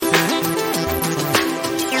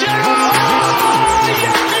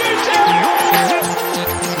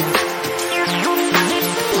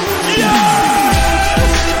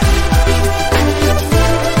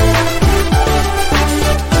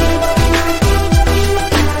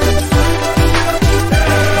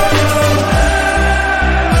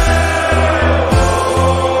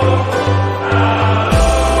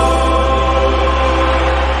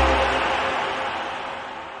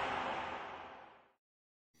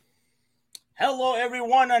Hello,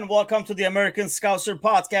 everyone, and welcome to the American Scouser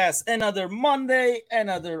Podcast. Another Monday,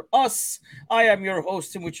 another us. I am your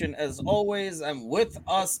host, Timuchin, as always, and with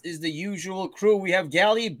us is the usual crew. We have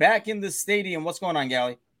Gally back in the stadium. What's going on,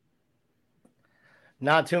 Gally?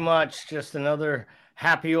 Not too much. Just another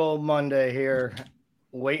happy old Monday here,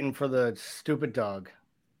 waiting for the stupid dog.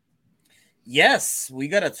 Yes, we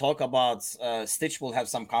got to talk about Stitch will have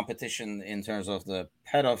some competition in terms of the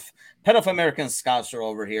pet of American Scouser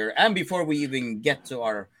over here. And before we even get to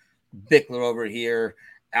our Bickler over here,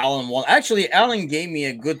 Alan gave me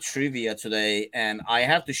a good trivia today, and I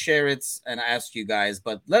have to share it and ask you guys.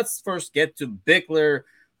 But let's first get to Bickler,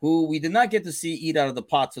 who we did not get to see eat out of the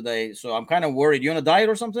pot today. So I'm kind of worried. You on a diet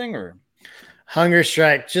or something, or? Hunger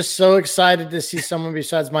strike. Just so excited to see someone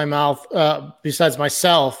besides myself,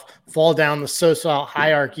 fall down the social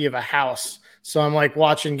hierarchy of a house. So I'm like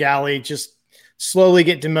watching Gally just slowly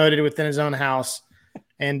get demoted within his own house,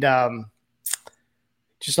 and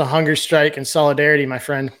just a hunger strike and solidarity, my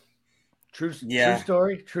friend. True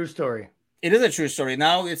story. It is a true story.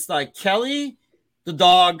 Now it's like Kelly, the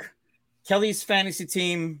dog, Kelly's fantasy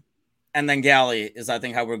team, and then Gally is, I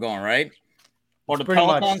think, how we're going, right? Or the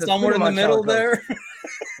Peloton somewhere in the middle there.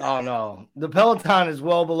 Oh, no. The Peloton is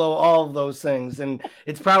well below all of those things, and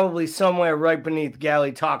it's probably somewhere right beneath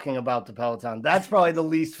Gally talking about the Peloton. That's probably the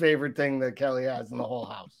least favorite thing that Kelly has in the whole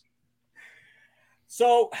house.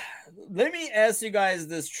 So let me ask you guys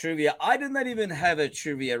this trivia. I did not even have a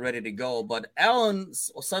trivia ready to go, but Alan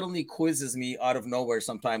suddenly quizzes me out of nowhere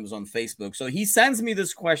sometimes on Facebook. So he sends me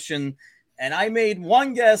this question, and I made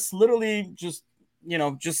one guess, literally just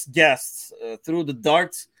guessed through the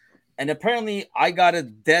dart, and apparently I got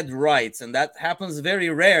it dead right, and that happens very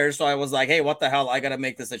rare. So I was like, hey, what the hell, I gotta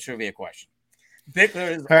make this a trivia question.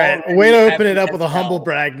 Bickler is all right. Way to open it up with a humble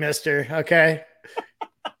brag, mister. Okay.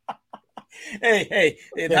 hey,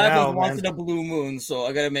 it happens once in a blue moon, so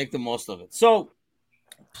I gotta make the most of it. So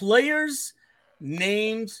players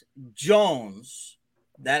named Jones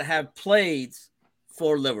that have played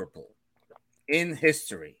for Liverpool in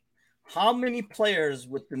history. How many players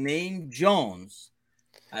with the name Jones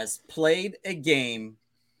has played a game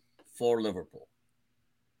for Liverpool?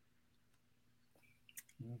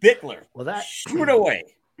 Bickler, shoot away.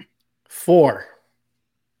 4.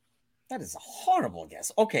 That is a horrible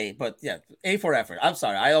guess. Okay, but yeah, A for effort. I'm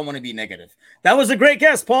sorry. I don't want to be negative. That was a great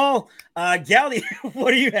guess, Paul. Gally,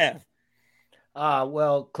 what do you have?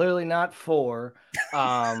 Well, clearly not 4.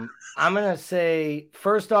 I'm gonna say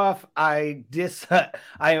first off, I'm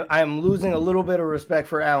losing a little bit of respect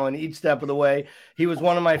for Alan each step of the way. He was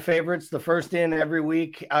one of my favorites. The first in every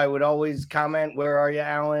week, I would always comment, "Where are you,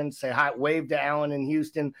 Alan?" Say hi, wave to Alan in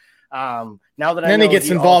Houston. Now that he gets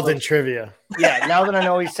involved in trivia. Yeah, now that I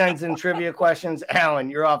know he sends in trivia questions, Alan,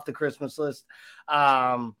 you're off the Christmas list.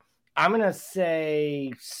 I'm gonna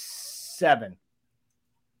say 7.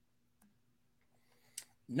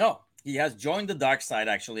 No, he has joined the dark side,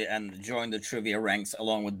 actually, and joined the trivia ranks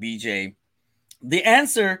along with BJ. The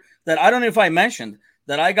answer that I don't know if I mentioned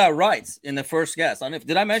that I got right in the first guess. I don't know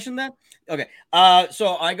did I mention that? Okay.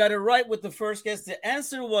 So I got it right with the first guess. The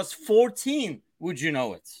answer was 14. Would you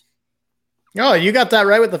know it? Oh, you got that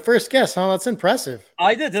right with the first guess, huh? That's impressive.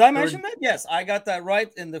 I did. Did I mention that? Yes, I got that right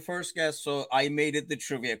in the first guess. So I made it the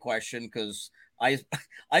trivia question because I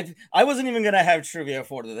wasn't even gonna have trivia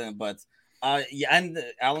for them, but yeah, and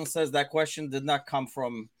Alan says that question did not come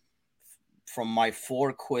from my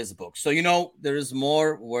 4 quiz books. So there is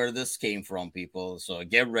more where this came from, people. So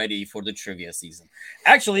get ready for the trivia season.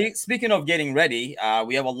 Actually, speaking of getting ready,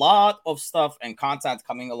 we have a lot of stuff and content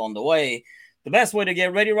coming along the way. The best way to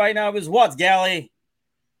get ready right now is what, Gally?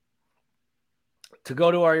 To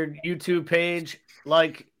go to our YouTube page,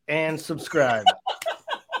 like, and subscribe.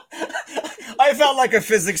 I felt like a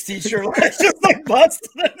physics teacher. It's just like bust.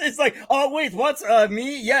 It's like, oh wait, what's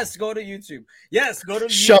me? Yes, go to YouTube. Yes, go to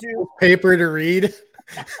YouTube. Paper to read.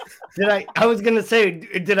 I was gonna say,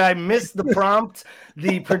 did I miss the prompt,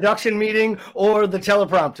 the production meeting, or the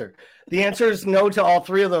teleprompter? The answer is no to all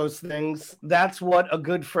 3 of those things. That's what a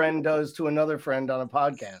good friend does to another friend on a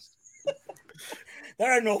podcast.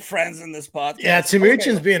 There are no friends in this podcast. Yeah,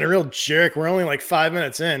 Timuchin's being a real jerk. We're only like 5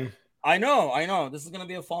 minutes in. I know. This is going to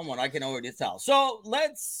be a fun one. I can already tell. So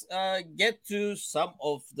let's get to some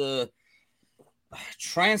of the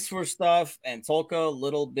transfer stuff and talk a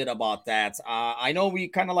little bit about that. I know we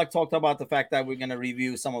kind of talked about the fact that we're going to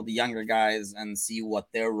review some of the younger guys and see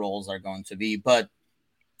what their roles are going to be. But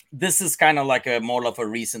this is kind of like more of a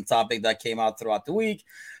recent topic that came out throughout the week.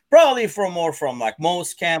 probably from like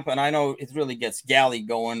Mo's camp. And I know it really gets Galley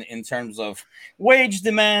going in terms of wage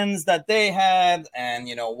demands that they had, and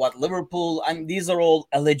what Liverpool. And these are all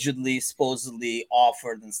allegedly, supposedly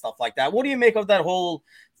offered and stuff like that. What do you make of that whole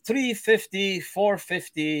 350,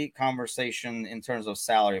 450 conversation in terms of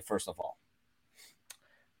salary? First of all.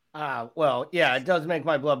 Well, yeah, it does make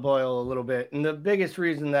my blood boil a little bit. And the biggest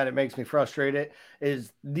reason that it makes me frustrated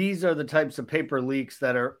is these are the types of paper leaks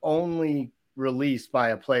that are only released by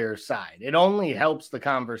a player's side. It only helps the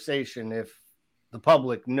conversation if the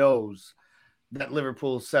public knows that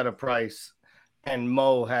Liverpool set a price and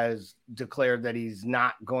Mo has declared that he's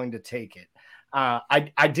not going to take it.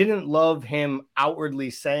 I didn't love him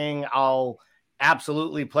outwardly saying I'll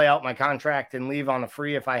absolutely play out my contract and leave on a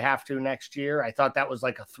free if I have to next year. I thought that was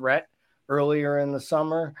like a threat earlier in the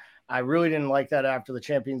summer. I really didn't like that after the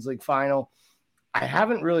Champions League final. I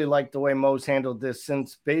haven't really liked the way Mo's handled this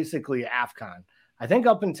since basically AFCON. I think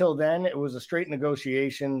up until then, it was a straight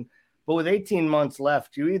negotiation, but with 18 months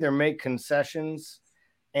left, you either make concessions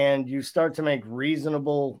and you start to make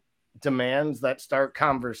reasonable demands that start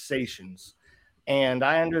conversations. And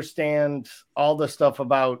I understand all the stuff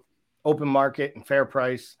about open market and fair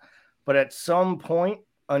price, but at some point,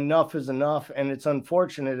 enough is enough. And it's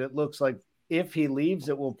unfortunate. It looks like if he leaves,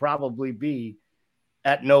 it will probably be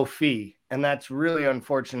at no fee. And that's really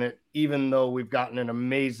unfortunate, even though we've gotten an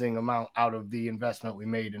amazing amount out of the investment we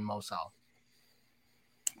made in Mo Salah.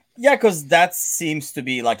 Yeah, because that seems to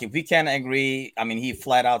be like, if we can't agree, I mean, he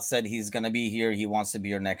flat out said he's going to be here. He wants to be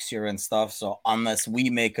here next year and stuff. So unless we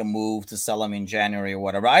make a move to sell him in January or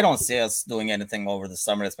whatever, I don't see us doing anything over the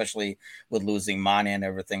summer, especially with losing Mane and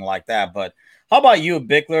everything like that. But how about you,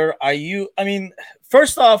 Bickler?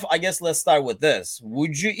 First off, I guess let's start with this.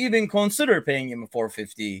 Would you even consider paying him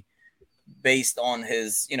 $450 based on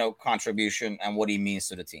his, contribution and what he means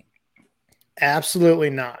to the team? Absolutely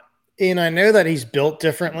not. And I know that he's built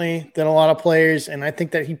differently than a lot of players, and I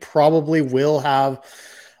think that he probably will have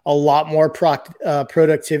a lot more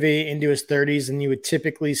productivity into his 30s than you would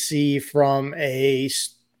typically see from a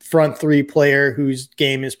front three player whose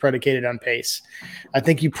game is predicated on pace. I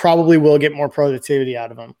think you probably will get more productivity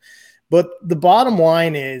out of him. But the bottom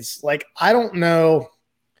line is, like, I don't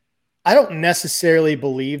necessarily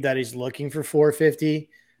believe that he's looking for 450.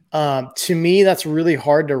 To me, that's really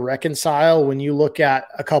hard to reconcile when you look at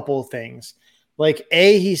a couple of things. Like,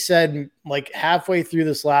 he said like halfway through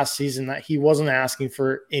this last season that he wasn't asking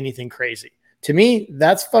for anything crazy. To me,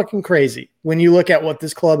 that's fucking crazy when you look at what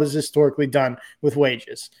this club has historically done with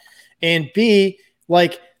wages. And B,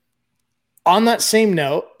 like, on that same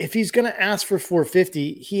note, if he's going to ask for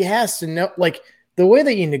 450, he has to know, like, the way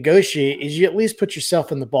that you negotiate is you at least put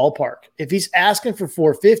yourself in the ballpark. If he's asking for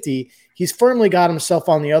 450, he's firmly got himself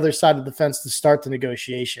on the other side of the fence to start the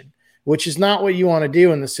negotiation, which is not what you want to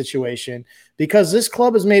do in this situation, because this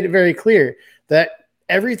club has made it very clear that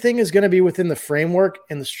everything is going to be within the framework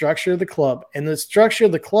and the structure of the club. And the structure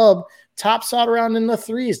of the club tops out around in the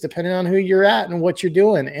threes, depending on who you're at and what you're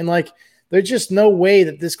doing. And, like, there's just no way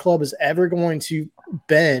that this club is ever going to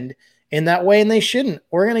bend in that way, and they shouldn't.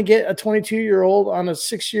 We're going to get a 22-year-old on a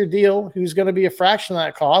 6-year deal who's going to be a fraction of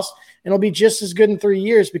that cost, and it'll be just as good in 3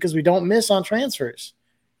 years because we don't miss on transfers.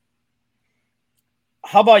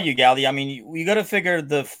 How about you, Gally? I mean, you got to figure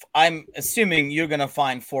I'm assuming you're going to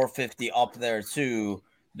find 450 up there too.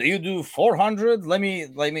 Do you do 400? Let me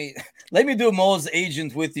do Mo's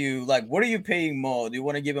agent with you. Like, what are you paying Mo? Do you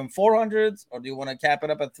want to give him 400 or do you want to cap it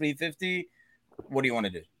up at 350? What do you want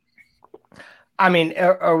to do? I mean,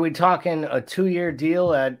 are we talking a 2-year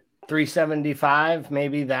deal at 375?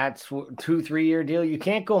 Maybe that's 2-3 year deal. You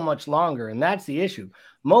can't go much longer, and that's the issue.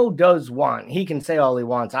 Mo does want, he can say all he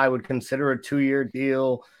wants, I would consider a 2-year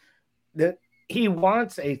deal. That he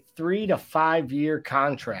wants a 3 to 5 year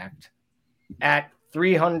contract at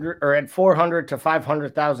 300 or at 400 to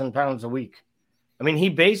 500,000 pounds a week. I mean, he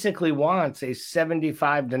basically wants a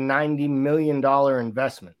 75 to 90 million dollar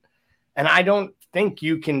investment, and I don't think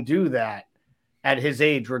you can do that at his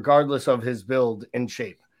age, regardless of his build and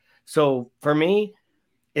shape. So for me,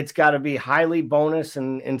 it's got to be highly bonus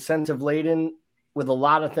and incentive laden with a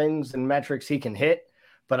lot of things and metrics he can hit.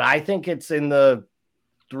 But I think it's in the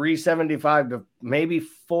 375 to maybe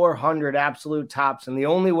 400 absolute tops. And the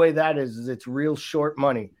only way that is it's real short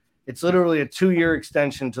money. It's literally a 2-year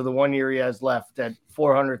extension to the 1 year he has left at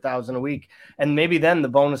 400,000 a week. And maybe then the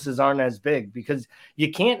bonuses aren't as big because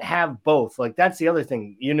you can't have both. Like, that's the other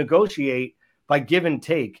thing. You negotiate by give and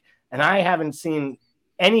take. And I haven't seen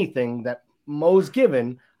anything that Mo's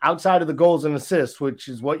given outside of the goals and assists, which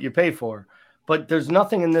is what you pay for. But there's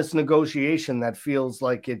nothing in this negotiation that feels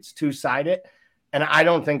like it's two-sided. And I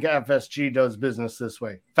don't think FSG does business this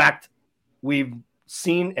way. In fact, we've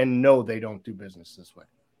seen and know they don't do business this way.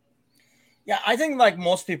 Yeah, I think like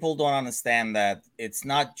most people don't understand that it's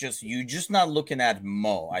not just you just not looking at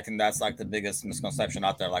Mo. I think that's like the biggest misconception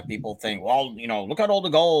out there. Like people think, well, look at all the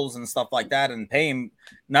goals and stuff like that and pay him,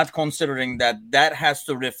 not considering that has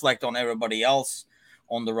to reflect on everybody else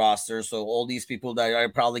on the roster. So all these people that are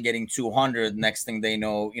probably getting 200, next thing they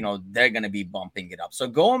know, they're going to be bumping it up. So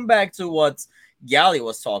going back to what Gally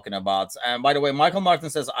was talking about, and by the way, Michael Martin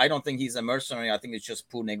says, I don't think he's a mercenary. I think it's just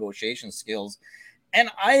poor negotiation skills. And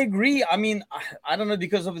I agree. I mean, I don't know,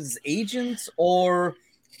 because of his agents, or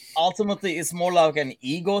ultimately it's more like an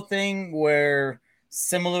ego thing where,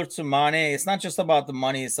 similar to Mane, it's not just about the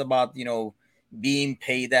money. It's about, being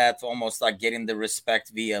paid at, almost like getting the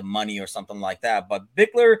respect via money or something like that. But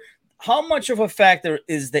Bickler, how much of a factor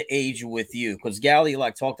is the age with you? Because Gally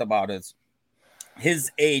talked about it. His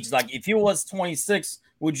age, if he was 26,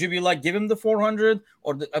 would you be give him the 400?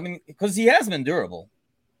 Or because he has been durable.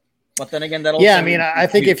 But then again, that also I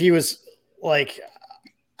think if he was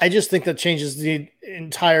I just think that changes the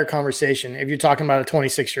entire conversation. If you're talking about a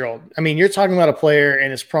 26-year-old, you're talking about a player in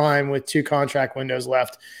his prime with 2 contract windows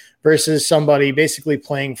left versus somebody basically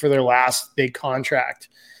playing for their last big contract.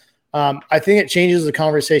 I think it changes the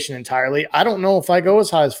conversation entirely. I don't know if I go as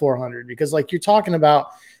high as 400 because you're talking about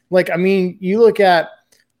let's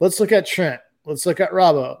look at Trent. Let's look at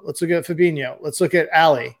Robbo. Let's look at Fabinho. Let's look at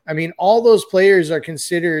Ali. All those players are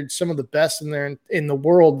considered some of the best in the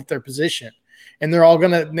world at their position, and they're all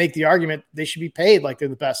going to make the argument they should be paid like they're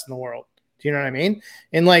the best in the world. Do you know what I mean?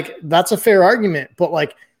 And that's a fair argument,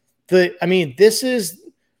 but this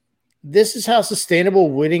is how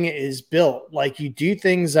sustainable winning is built. You do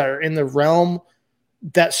things that are in the realm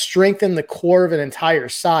that strengthen the core of an entire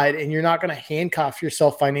side, and you're not going to handcuff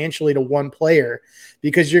yourself financially to one player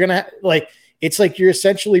because you're going to it's you're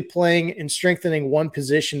essentially playing and strengthening one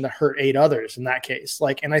position to hurt 8 others in that case.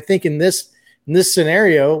 And I think in this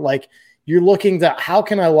scenario, you're looking to how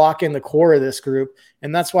can I lock in the core of this group?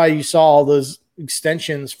 And that's why you saw all those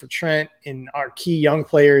extensions for Trent and our key young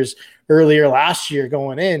players earlier last year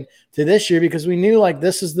going in to this year, because we knew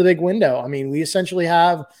this is the big window. We essentially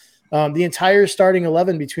have the entire starting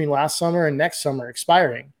 11 between last summer and next summer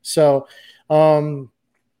expiring. So I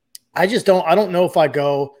don't know if I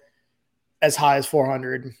go as high as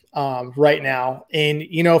 400 right now. And,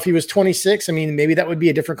 if he was 26, maybe that would be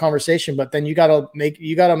a different conversation, but then you got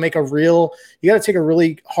to take a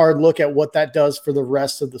really hard look at what that does for the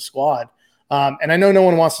rest of the squad. And I know no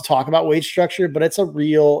one wants to talk about wage structure, but it's a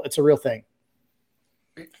real thing.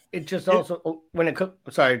 It just also, when it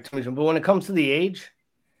comes to the age,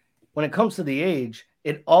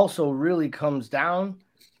 it also really comes down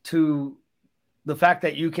to the fact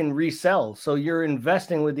that you can resell. So you're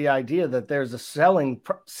investing with the idea that there's a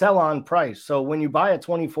sell-on price. So when you buy a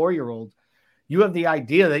 24-year-old, you have the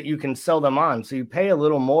idea that you can sell them on. So you pay a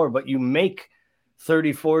little more, but you make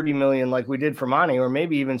 30, 40 million like we did for Mane, or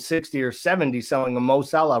maybe even 60 or 70 selling a Mo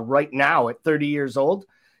Salah right now at 30 years old.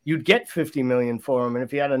 You'd get 50 million for him. And if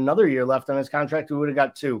he had another year left on his contract, we would have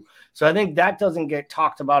got 2. So I think that doesn't get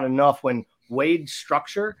talked about enough when wage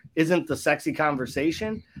structure isn't the sexy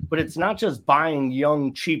conversation, but it's not just buying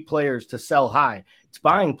young, cheap players to sell high. It's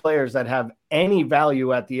buying players that have any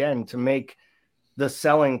value at the end to make the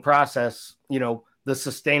selling process, the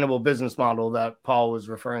sustainable business model that Paul was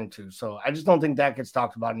referring to. So I just don't think that gets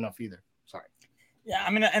talked about enough either. Sorry. Yeah,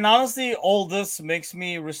 and honestly, all this makes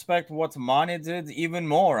me respect what Mane did even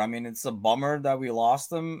more. It's a bummer that we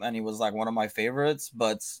lost him, and he was one of my favorites,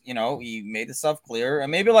 but he made himself clear.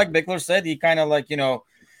 And maybe Bickler said, he kind of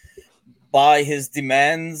by his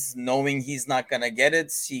demands, knowing he's not gonna get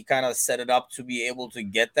it, he kind of set it up to be able to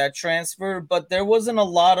get that transfer. But there wasn't a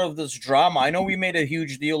lot of this drama. I know we made a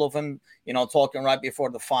huge deal of him, talking right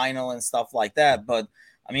before the final and stuff like that, but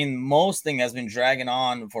most thing has been dragging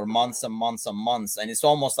on for months and months and months, and it's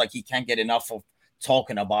almost like he can't get enough of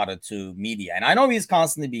talking about it to media. And I know he's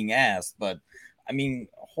constantly being asked, but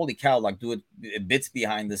holy cow, do it bits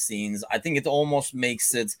behind the scenes. I think it almost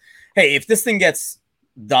makes it, hey, if this thing gets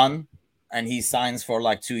done and he signs for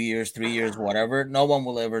 2 years, 3 years, whatever, no one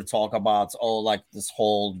will ever talk about, this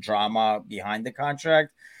whole drama behind the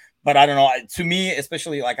contract. But I don't know. To me,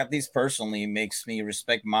 especially at least personally, makes me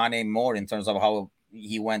respect Mane more in terms of how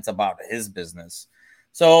he went about his business.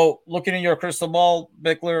 So looking in your crystal ball,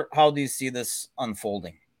 Bickler, how do you see this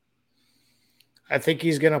unfolding? I think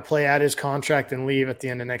he's going to play out his contract and leave at the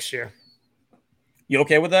end of next year. You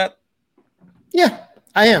okay with that? Yeah,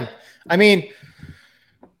 I am.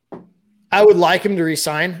 I would like him to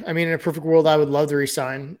resign. In a perfect world, I would love to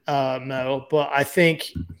resign Mo, but I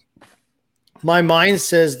think my mind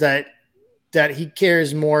says that he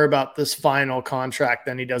cares more about this final contract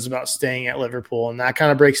than he does about staying at Liverpool, and that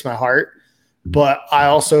kind of breaks my heart. But I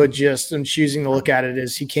also just am choosing to look at it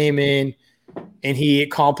as he came in and he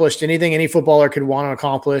accomplished anything any footballer could want to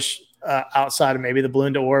accomplish outside of maybe the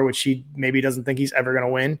Ballon d'Or, which he maybe doesn't think he's ever going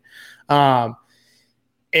to win.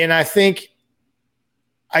 And I think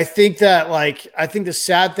the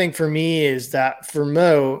sad thing for me is that for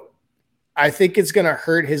Mo, I think it's going to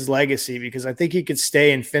hurt his legacy because I think he could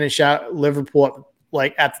stay and finish out Liverpool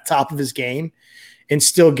at the top of his game and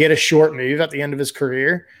still get a short move at the end of his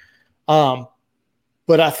career.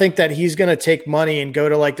 But I think that he's going to take money and go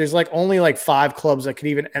to there's only 5 clubs that could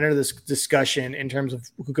even enter this discussion in terms of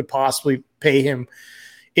who could possibly pay him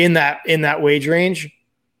in that wage range.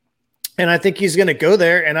 And I think he's going to go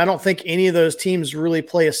there. And I don't think any of those teams really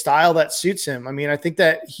play a style that suits him. I mean, I think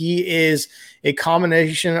that he is a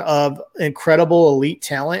combination of incredible elite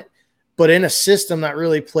talent, but in a system that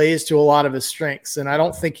really plays to a lot of his strengths. And I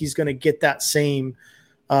don't think he's going to get that same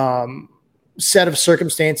set of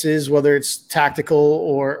circumstances, whether it's tactical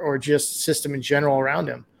or just system in general around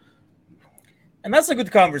him. And that's a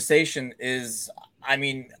good conversation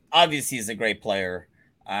obviously he's a great player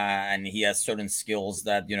and he has certain skills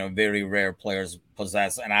that, very rare players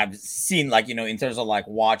possess. And I've seen in terms of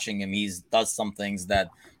watching him, he does some things that,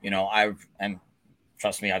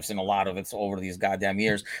 trust me, I've seen a lot of it over these goddamn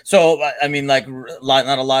years. So,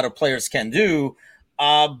 not a lot of players can do.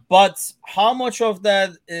 But how much of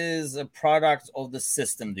that is a product of the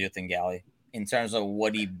system, do you think, Gally, in terms of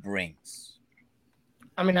what he brings?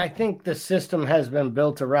 I think the system has been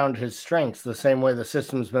built around his strengths the same way the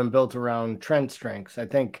system's been built around Trent's strengths. I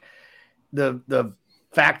think the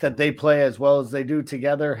fact that they play as well as they do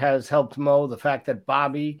together has helped Mo. The fact that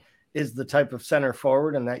Bobby is the type of center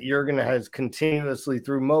forward and that Jurgen has continuously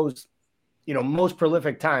through most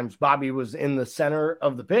prolific times, Bobby was in the center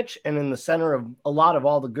of the pitch and in the center of a lot of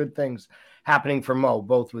all the good things happening for Mo,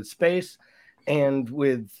 both with space and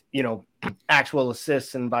with, actual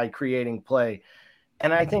assists and by creating play.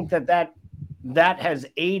 And I think that has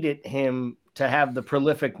aided him to have the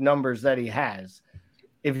prolific numbers that he has.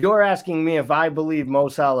 If you're asking me if I believe Mo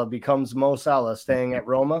Salah becomes Mo Salah staying at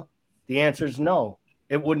Roma, the answer is no.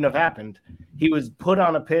 It wouldn't have happened. He was put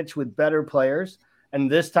on a pitch with better players. And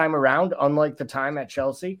this time around, unlike the time at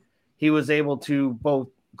Chelsea, he was able to both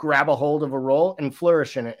grab a hold of a role and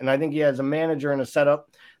flourish in it. And I think he has a manager and a setup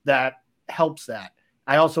that helps that.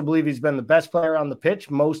 I also believe he's been the best player on the pitch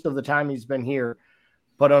most of the time he's been here.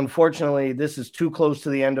 But unfortunately, this is too close to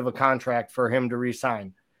the end of a contract for him to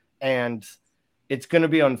re-sign. And it's going to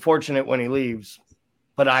be unfortunate when he leaves,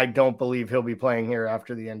 but I don't believe he'll be playing here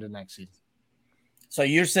after the end of next season. So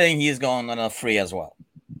you're saying he's going on a free as well?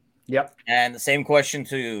 Yep. And the same question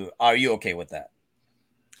to, are you okay with that?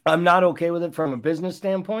 I'm not okay with it from a business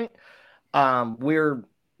standpoint. We're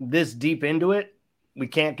this deep into it. We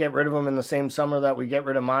can't get rid of him in the same summer that we get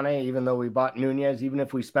rid of Mane, even though we bought Nunez, even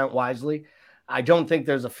if we spent wisely. I don't think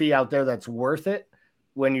there's a fee out there that's worth it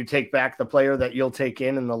when you take back the player that you'll take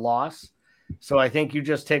in the loss. So I think you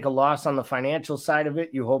just take a loss on the financial side of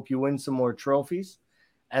it. You hope you win some more trophies.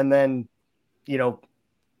 And then,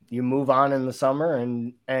 you move on in the summer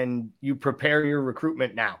and you prepare your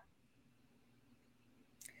recruitment now.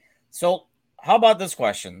 So how about this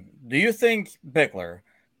question? Do you think, Bickler,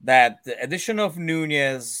 that the addition of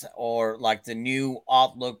Nunez or the new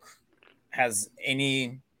outlook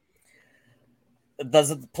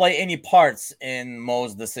does it play any parts in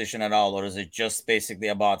Mo's decision at all? Or is it just basically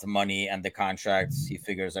about the money and the contracts? He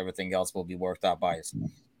figures everything else will be worked out by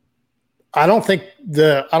himself. I don't think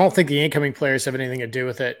the incoming players have anything to do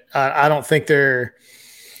with it. I don't think they're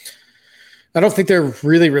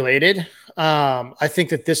really related. I think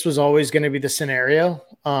that this was always going to be the scenario.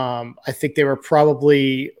 I think they were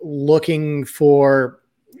probably looking for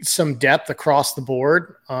some depth across the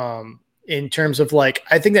board. In terms of I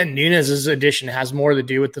think that Nunez's addition has more to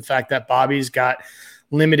do with the fact that Bobby's got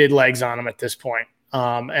limited legs on him at this point.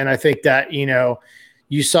 And I think that,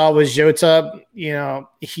 you saw with Jota,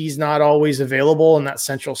 he's not always available in that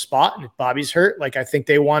central spot. And if Bobby's hurt, I think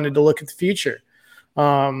they wanted to look at the future.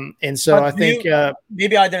 And so but I think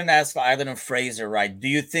maybe I didn't phrase it right. Do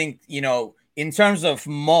you think, in terms of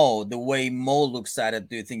Mo, the way Mo looks at it,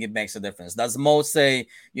 do you think it makes a difference? Does Mo say,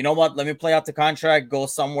 you know what, let me play out the contract, go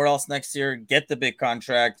somewhere else next year, get the big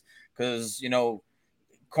contract? Because,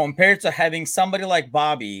 compared to having somebody like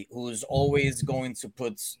Bobby, who's always going to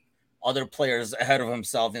put other players ahead of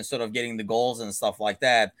himself instead of getting the goals and stuff like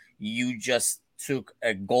that, you just took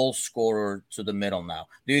a goal scorer to the middle now.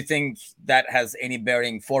 Do you think that has any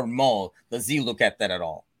bearing for Mo? Does he look at that at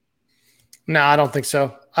all? No, I don't think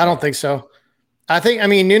so. I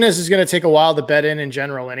mean, Nunes is going to take a while to bed in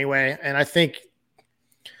general anyway. And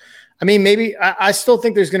maybe I still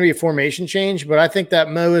think there's going to be a formation change, but I think that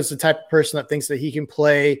Mo is the type of person that thinks that he can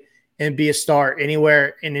play and be a star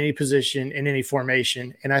anywhere, in any position, in any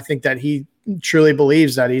formation. And I think that he truly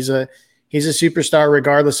believes that he's a superstar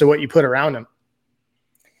regardless of what you put around him.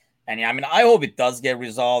 And yeah, I mean, I hope it does get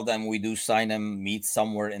resolved and we do sign him, meet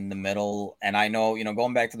somewhere in the middle. And I know,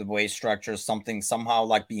 going back to the wage structure, something somehow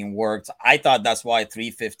like being worked. I thought that's why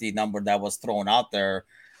 350 number that was thrown out there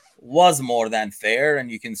was more than fair. And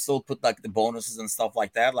you can still put like the bonuses and stuff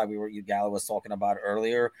like that, like Gala was talking about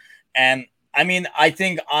earlier. And I mean, I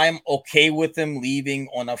think I'm okay with him leaving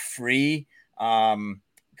on a free,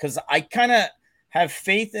 because I kind of have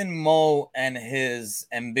faith in Mo and his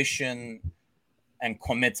ambition and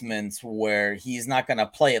commitments, where he's not going to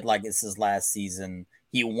play it like it's his last season.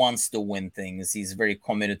 He wants to win things. He's very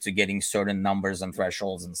committed to getting certain numbers and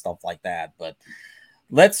thresholds and stuff like that. But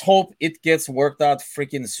let's hope it gets worked out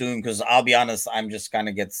freaking soon, because I'll be honest, I'm just kind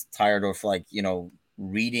of gets tired of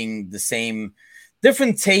reading the same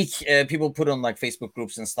different take people put on like Facebook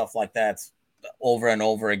groups and stuff like that over and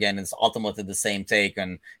over again. It's ultimately the same take,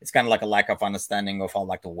 and it's kind of like a lack of understanding of how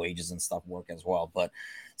like the wages and stuff work as well. But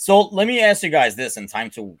so let me ask you guys this, in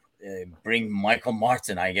time to bring Michael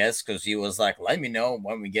Martin, I guess, because he was like, let me know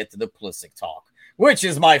when we get to the Pulisic talk, which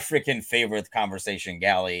is my freaking favorite conversation,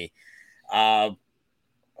 Gally.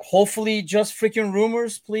 Hopefully just freaking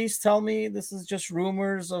rumors. Please tell me this is just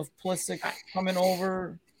rumors of Pulisic coming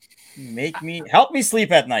over. Help me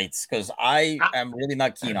sleep at nights, because I am really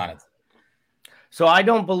not keen on it. So I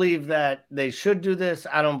don't believe that they should do this.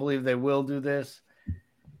 I don't believe they will do this.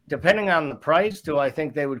 Depending on the price, do I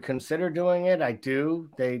think they would consider doing it? I do.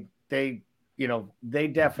 They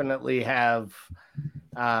definitely have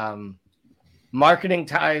marketing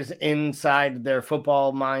ties inside their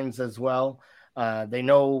football minds as well. They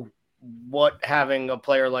know what having a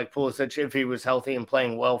player like Pulisic, if he was healthy and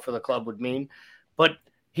playing well for the club, would mean. But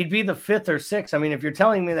he'd be the 5th or 6th. I mean, if you're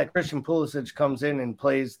telling me that Christian Pulisic comes in and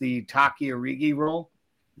plays the Taki Origi role,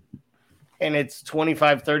 and it's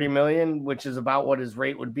 25-30 million, which is about what his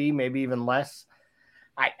rate would be, maybe even less,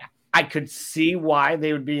 I could see why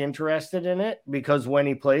they would be interested in it, because when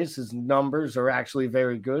he plays, his numbers are actually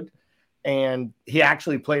very good. And he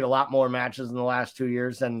actually played a lot more matches in the last 2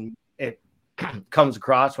 years than it comes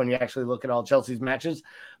across when you actually look at all Chelsea's matches.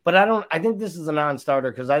 But I think this is a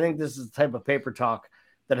non-starter, because I think this is the type of paper talk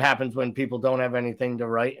that happens when people don't have anything to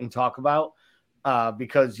write and talk about.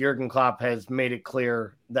 Because Jurgen Klopp has made it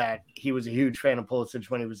clear that he was a huge fan of Pulisic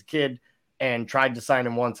when he was a kid and tried to sign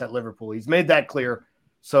him once at Liverpool. He's made that clear,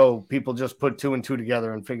 so people just put 2 and 2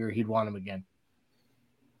 together and figure he'd want him again.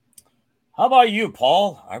 How about you,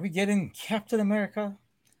 Paul? Are we getting Captain America?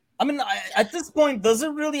 I mean, at this point, does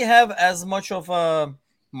it really have as much of a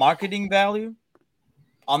marketing value?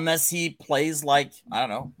 Unless he plays like, I don't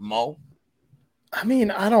know, Mo? I mean,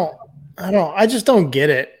 I just don't get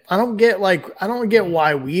it. I don't get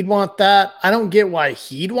why we'd want that. I don't get why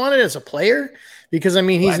he'd want it as a player, because I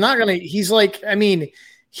mean,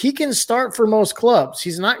 he can start for most clubs.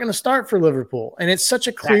 He's not going to start for Liverpool. And it's such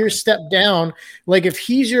a clear step down. Like, if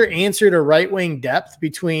he's your answer to right wing depth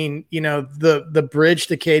between, the bridge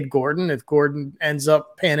to Cade Gordon, if Gordon ends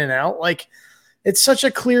up panning out, like, it's such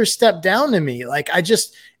a clear step down to me. Like,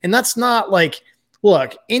 and that's not like,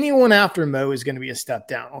 look, anyone after Mo is going to be a step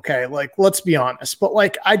down. Okay. Like, let's be honest. But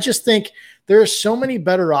like, I just think there are so many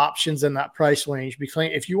better options in that price range.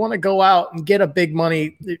 Between, if you want to go out and get a big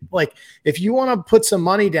money, like if you want to put some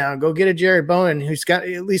money down, go get a Jerry Bowen, who's got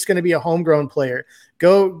at least going to be a homegrown player.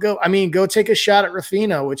 Go take a shot at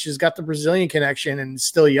Rafinha, which has got the Brazilian connection and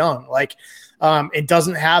still young. Like, it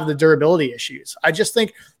doesn't have the durability issues. I just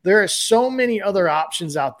think there are so many other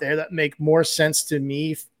options out there that make more sense to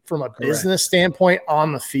me from a business standpoint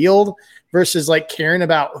on the field versus like caring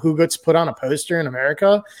about who gets put on a poster in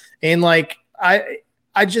America. And like,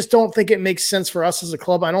 I just don't think it makes sense for us as a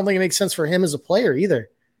club. I don't think it makes sense for him as a player either.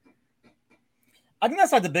 I think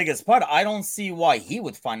that's not the biggest part. I don't see why he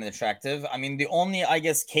would find it attractive. I mean, the only, I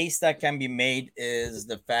guess, case that can be made is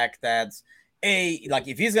the fact that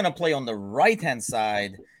if he's going to play on the right-hand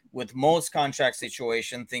side with Mo's contract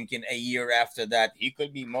situation, thinking a year after that, he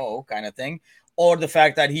could be Mo kind of thing. Or the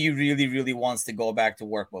fact that he really, really wants to go back to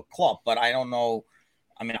work with Klopp. But I don't know.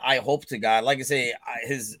 I mean, I hope to God, like I say,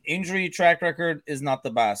 his injury track record is not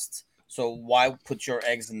the best. So why put your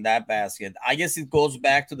eggs in that basket? I guess it goes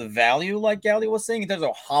back to the value, like Gally was saying, in terms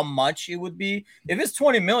of how much it would be. If it's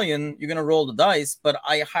 20 million, you're going to roll the dice. But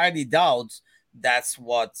I highly doubt that's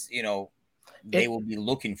what, they will be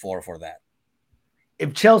looking for that.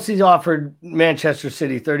 if Chelsea's offered Manchester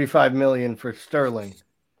City 35 million for Sterling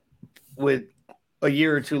with a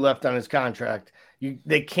year or two left on his contract,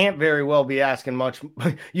 they can't very well be asking much.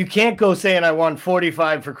 You can't go saying I want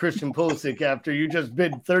 45 for Christian Pulisic after you just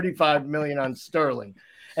bid 35 million on Sterling.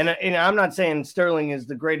 And I'm not saying Sterling is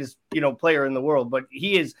the greatest, player in the world, but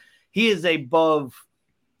he is above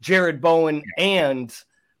Jared Bowen and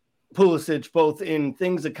Pulisic, both in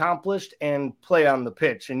things accomplished and play on the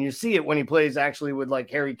pitch. And you see it when he plays actually with like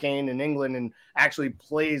Harry Kane in England and actually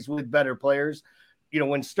plays with better players.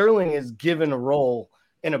 When Sterling is given a role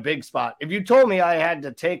in a big spot, if you told me I had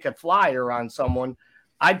to take a flyer on someone,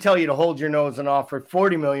 I'd tell you to hold your nose and offer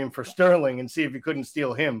 40 million for Sterling and see if you couldn't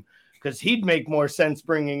steal him, because he'd make more sense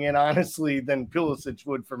bringing in, honestly, than Pulisic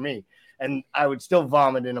would for me. And I would still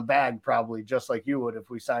vomit in a bag probably, just like you would if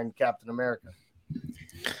we signed Captain America.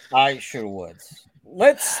 I sure would.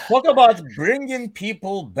 Let's talk about bringing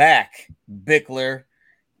people back, Bickler.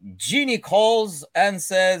 Genie calls and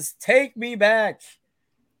says, "Take me back."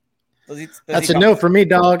 That's a no for me,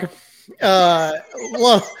 dog.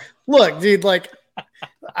 Look, dude, like,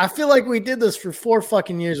 I feel like we did this for 4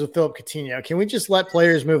 fucking years with Philip Coutinho. Can we just let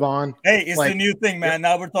players move on? Hey, it's the new thing, man.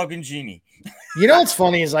 Now we're talking Genie. You know what's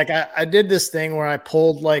funny is, like, I did this thing where I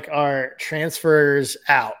pulled, like, our transfers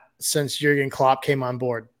out since Jurgen Klopp came on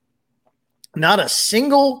board. Not a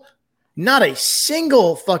single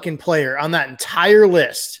fucking player on that entire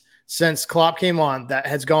list since Klopp came on that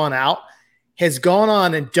has gone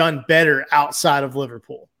on and done better outside of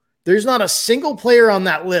Liverpool. There's not a single player on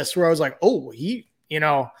that list where I was like, oh,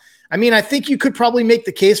 I think you could probably make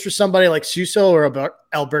the case for somebody like Suso or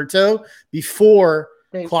Alberto before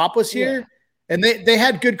Klopp was here. Yeah. And they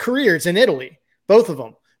had good careers in Italy, both of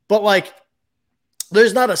them. But, like,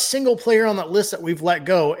 there's not a single player on that list that we've let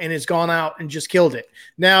go and has gone out and just killed it.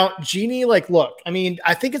 Now, Genie, like, look, I mean,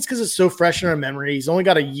 I think it's because it's so fresh in our memory. He's only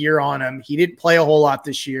got a year on him. He didn't play a whole lot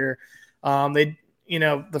this year.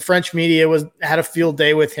 The French media had a field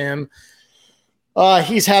day with him.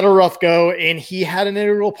 He's had a rough go, and he had an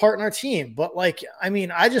integral part in our team. But, like, I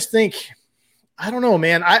mean, I just think – I don't know,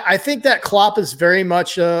 man. I think that Klopp is very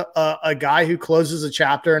much a guy who closes a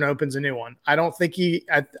chapter and opens a new one. I don't think he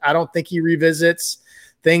revisits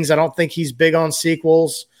things. I don't think he's big on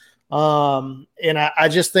sequels. And I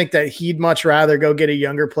just think that he'd much rather go get a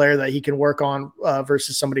younger player that he can work on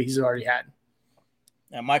versus somebody he's already had.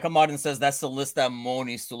 Yeah, Michael Martin says that's the list that Mo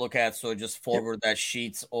needs to look at. So just forward that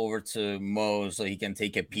sheet over to Mo so he can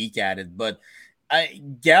take a peek at it. But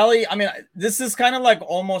Gally, I mean, this is kind of like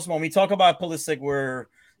almost when we talk about Pulisic, we're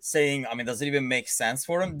saying, I mean, does it even make sense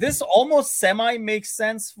for him? This almost semi makes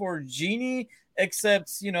sense for Genie,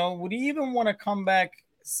 except, would he even want to come back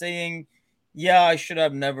saying, yeah, I should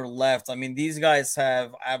have never left? I mean, these guys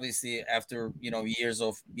have obviously, after, years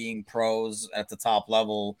of being pros at the top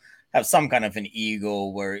level, have some kind of an ego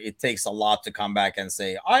where it takes a lot to come back and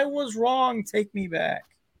say, I was wrong, take me back.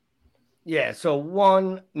 Yeah, so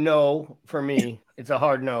one, no for me. It's a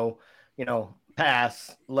hard no,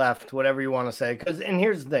 pass, left, whatever you want to say. And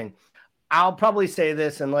here's the thing. I'll probably say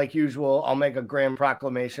this, and like usual, I'll make a grand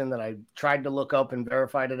proclamation that I tried to look up and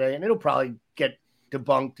verify today, and it'll probably get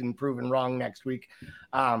debunked and proven wrong next week.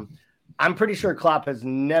 I'm pretty sure Klopp has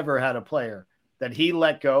never had a player that he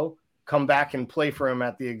let go come back and play for him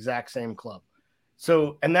at the exact same club.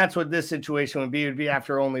 So, and that's what this situation would be. It would be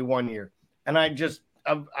after only 1 year. And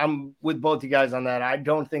I'm with both you guys on that. I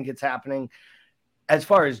don't think it's happening. As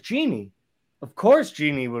far as Genie, of course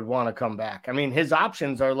Genie would want to come back. I mean, his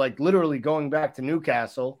options are like literally going back to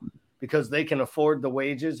Newcastle because they can afford the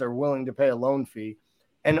wages or willing to pay a loan fee,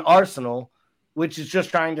 and Arsenal, which is just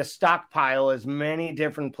trying to stockpile as many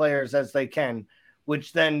different players as they can,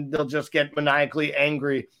 which then they'll just get maniacally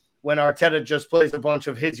angry when Arteta just plays a bunch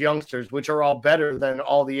of his youngsters, which are all better than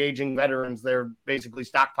all the aging veterans they're basically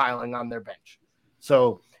stockpiling on their bench.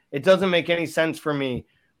 So it doesn't make any sense for me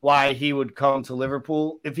why he would come to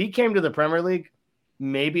Liverpool. If he came to the Premier League,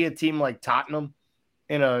 maybe a team like Tottenham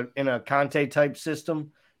in a Conte type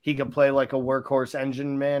system, he could play like a workhorse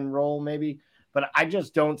engine man role maybe. But I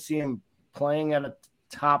just don't see him playing at a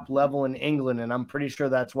top level in England, and I'm pretty sure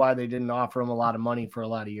that's why they didn't offer him a lot of money for a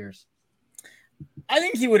lot of years. I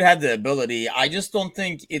think he would have the ability. I just don't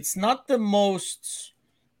think it's not the most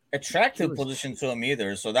attractive position to him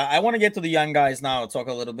either. So that I want to get to the young guys now and talk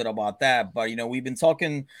a little bit about that. But, we've been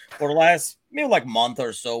talking for the last maybe like month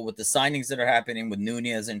or so with the signings that are happening with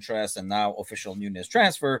Nunez interest and now official Nunez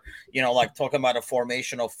transfer, like talking about a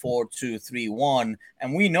formation of 4-2-3-1.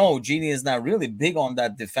 And we know Genie is not really big on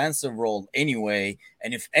that defensive role anyway.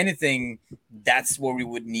 And if anything, that's where we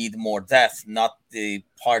would need more depth, not the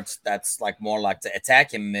parts that's like more like the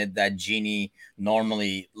attacking mid that Genie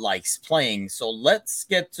normally likes playing. So let's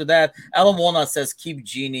get to that. Alan Walnut says keep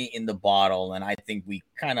Genie in the bottle, and I think we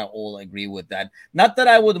kind of all agree with that. Not that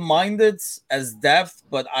I would mind it as depth,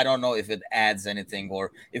 but I don't know if it adds anything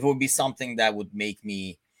or if it would be something that would make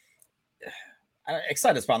me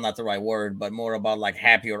excited is probably not the right word, but more about like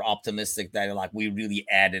happy or optimistic that like we really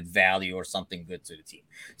added value or something good to the team.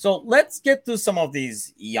 So let's get to some of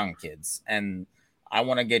these young kids, and I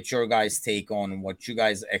want to get your guys' take on what you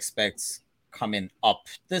guys expect coming up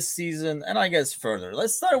this season and I guess further.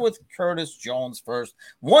 Let's start with Curtis Jones first.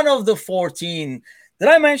 One of the 14. Did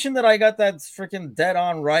I mention that I got that freaking dead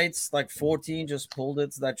on right? Like 14 just pulled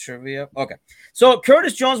it to that trivia. Okay. So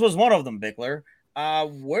Curtis Jones was one of them, Bickler. How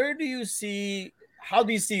do you see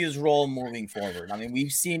his role moving forward? I mean,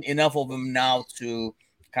 we've seen enough of him now to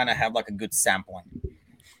kind of have like a good sampling.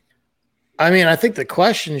 I mean, I think the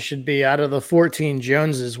question should be, out of the 14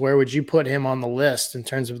 Joneses, where would you put him on the list in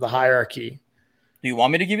terms of the hierarchy? Do you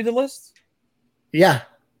want me to give you the list? Yeah.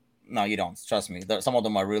 No, you don't. Trust me. Some of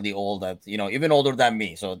them are really old, that even older than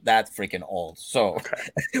me. So that's freaking old. So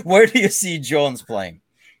where do you see Jones playing?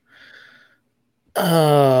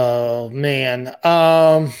 Oh man.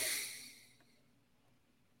 I'm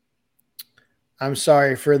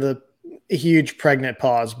sorry for the huge pregnant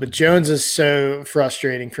pause, but Jones is so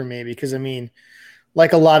frustrating for me because, I mean,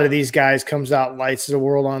 like a lot of these guys, comes out, lights the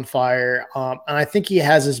world on fire. And I think he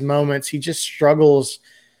has his moments. He just struggles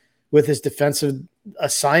with his defensive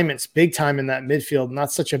assignments big time in that midfield.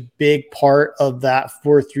 Not such a big part of that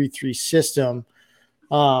 4-3-3 system.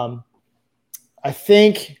 I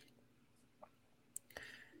think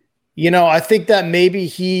that maybe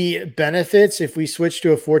he benefits if we switch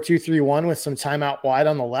to a 4-2-3-1 with some time out wide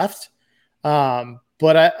on the left.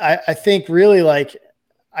 But I think really,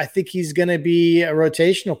 I think he's going to be a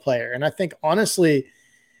rotational player. And I think, honestly,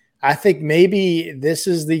 maybe this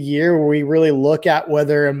is the year where we really look at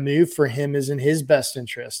whether a move for him is in his best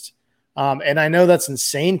interest. And I know that's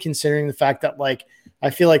insane considering the fact that, I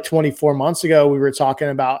feel like 24 months ago, we were talking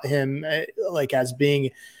about him as being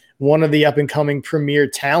one of the up and coming premier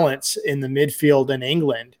talents in the midfield in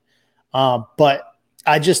England. But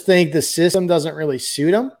I just think the system doesn't really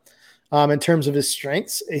suit him. In terms of his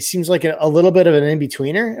strengths, he seems like a little bit of an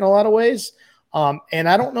in-betweener in a lot of ways. And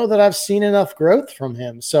I don't know that I've seen enough growth from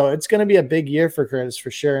him. So it's going to be a big year for Curtis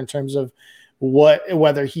for sure in terms of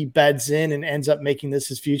whether he beds in and ends up making this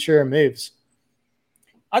his future or moves.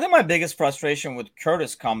 I think my biggest frustration with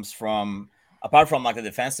Curtis comes from, apart from the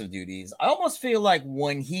defensive duties, I almost feel like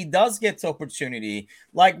when he does get to opportunity,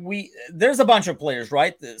 there's a bunch of players,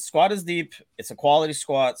 right? The squad is deep. It's a quality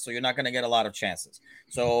squad, so you're not going to get a lot of chances.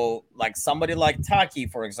 So somebody like Taki,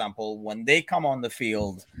 for example, when they come on the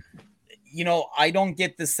field, I don't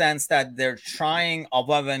get the sense that they're trying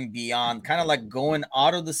above and beyond, kind of going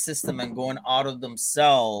out of the system and going out of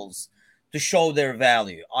themselves to show their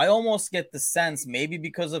value. I almost get the sense, maybe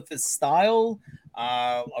because of his style,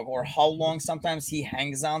 or how long sometimes he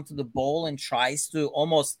hangs on to the ball and tries to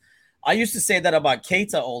almost. I used to say that about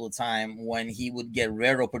Keita all the time when he would get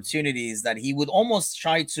rare opportunities, that he would almost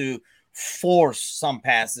try to force some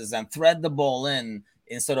passes and thread the ball in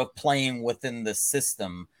instead of playing within the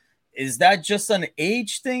system. Is that just an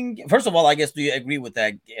age thing? First of all, I guess, do you agree with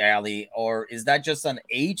that, Ali? Or is that just an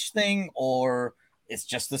age thing, or it's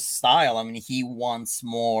just the style? I mean, he wants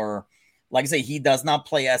more. Like I say, he does not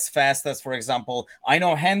play as fast as, for example, I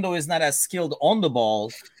know Hendo is not as skilled on the ball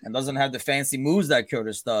and doesn't have the fancy moves that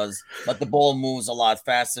Curtis does, but the ball moves a lot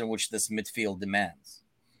faster, which this midfield demands.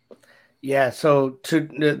 Yeah, so to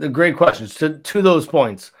the great questions. To those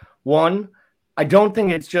points, one, I don't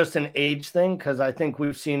think it's just an age thing, because I think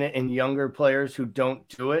we've seen it in younger players who don't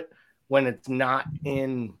do it when it's not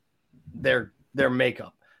in their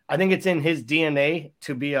makeup. I think it's in his DNA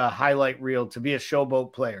to be a highlight reel, to be a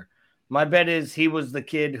showboat player. My bet is he was the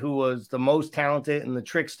kid who was the most talented and the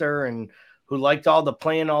trickster, and who liked all the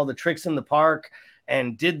playing all the tricks in the park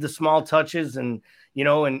and did the small touches and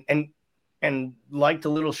liked a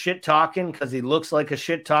little shit talking, because he looks like a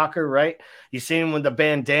shit talker, right? You see him with the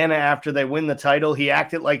bandana after they win the title. He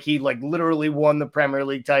acted like he literally won the Premier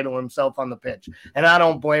League title himself on the pitch. And I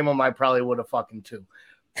don't blame him. I probably would have fucking too.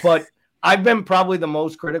 But I've been probably the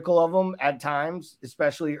most critical of him at times,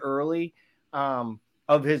 especially early,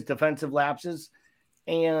 of his defensive lapses.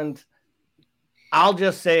 And I'll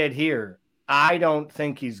just say it here. I don't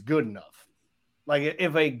think he's good enough. Like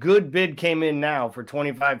if a good bid came in now for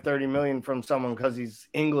 25, 30 million from someone because he's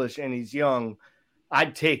English and he's young,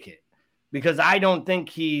 I'd take it, because I don't think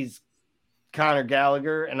he's Conor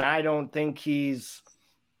Gallagher, and I don't think he's,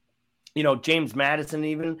 James Madison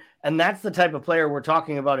even. And that's the type of player we're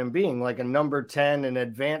talking about him being, like a number 10, an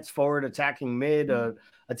advanced forward, attacking mid, a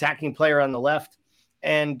attacking player on the left.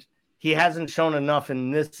 And he hasn't shown enough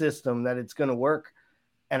in this system that it's going to work.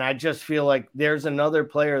 And I just feel like there's another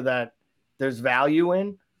player that there's value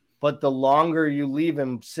in, but the longer you leave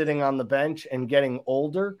him sitting on the bench and getting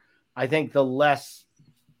older, I think the less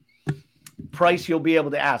price you'll be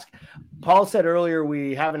able to ask. Paul said earlier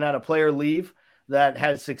we haven't had a player leave that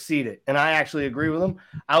has succeeded, and I actually agree with him.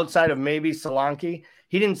 Outside of maybe Solanke,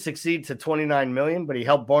 he didn't succeed to 29 million, but he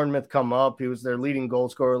helped Bournemouth come up. He was their leading goal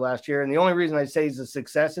scorer last year, and the only reason I say he's a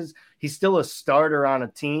success is he's still a starter on a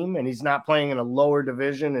team, and he's not playing in a lower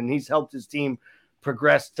division, and he's helped his team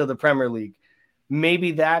progress to the Premier League.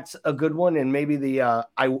 Maybe that's a good one, and maybe the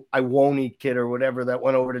Iwoni kid or whatever that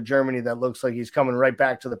went over to Germany that looks like he's coming right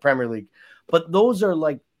back to the Premier League. But those are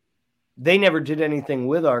like, they never did anything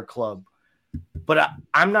with our club. But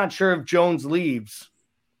I'm not sure if Jones leaves,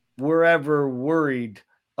 we're ever worried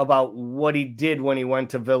about what he did when he went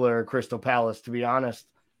to Villa or Crystal Palace, to be honest.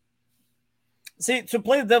 See, to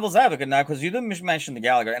play the devil's advocate now, because you didn't mention the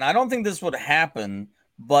Gallagher, and I don't think this would happen,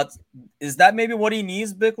 but is that maybe what he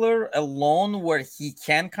needs, Bickler? A loan where he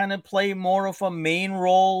can kind of play more of a main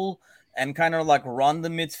role and kind of like run the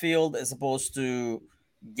midfield as opposed to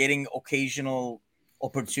getting occasional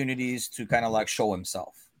opportunities to kind of like show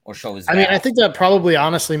himself or show his value. I think that probably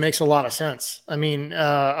honestly makes a lot of sense. A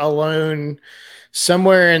loan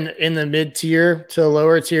somewhere in the mid tier to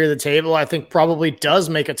lower tier of the table, I think probably does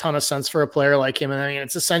make a ton of sense for a player like him. And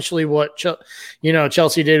it's essentially what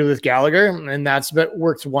Chelsea did with Gallagher, and that's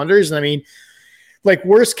worked wonders. And like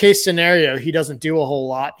worst case scenario, he doesn't do a whole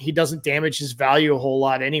lot. He doesn't damage his value a whole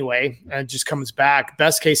lot anyway, and just comes back.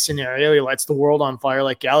 Best case scenario, he lights the world on fire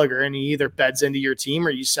like Gallagher, and he either beds into your team or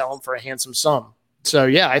you sell him for a handsome sum. So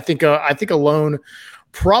yeah, I think a loan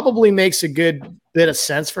probably makes a good bit of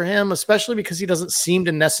sense for him, especially because he doesn't seem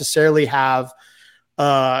to necessarily have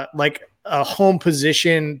like a home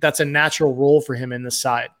position that's a natural role for him in the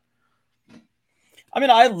side.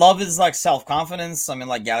 I love his like self-confidence.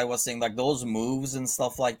 Like Gally was saying, like those moves and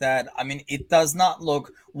stuff like that. It does not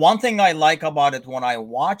look. One thing I like about it when I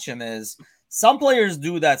watch him is some players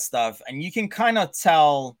do that stuff, and you can kind of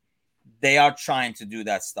tell they are trying to do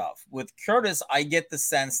that stuff. With Curtis, I get the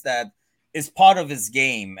sense that it's part of his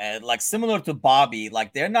game, like similar to Bobby.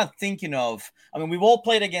 Like they're not thinking of. We've all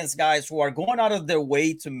played against guys who are going out of their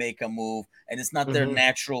way to make a move, and it's not their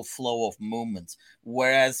natural flow of movement.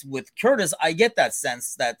 Whereas with Curtis, I get that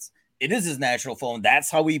sense that it is his natural flow, and that's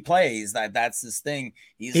how he plays. That's his thing.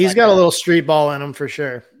 He's like got a little street ball in him for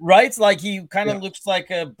sure, right? Like he kind of looks like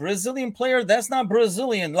a Brazilian player. That's not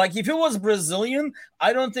Brazilian. Like if it was Brazilian,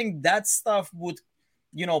 I don't think that stuff would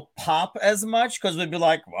pop as much, because we'd be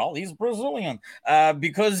like, well, he's Brazilian.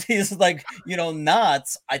 Because he's like, not.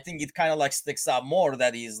 I think it kind of like sticks out more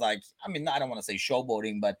that he's like, I don't want to say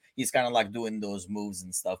showboating, but he's kind of like doing those moves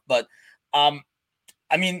and stuff. But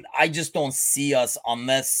I just don't see us,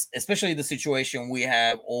 unless, especially the situation we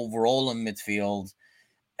have overall in midfield,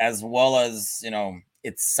 as well as,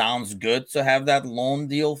 it sounds good to have that loan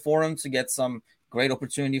deal for him to get some great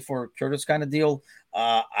opportunity for Curtis kind of deal.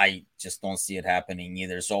 I just don't see it happening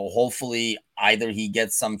either. So hopefully either he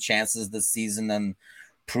gets some chances this season and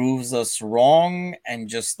proves us wrong and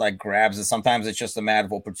just like grabs it. Sometimes it's just a matter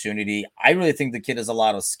of opportunity. I really think the kid has a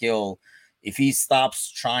lot of skill. If he stops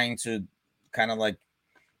trying to kind of like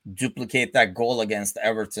duplicate that goal against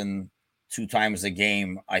Everton 2 times a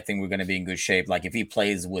game, I think we're going to be in good shape. Like if he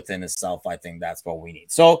plays within himself, I think that's what we need.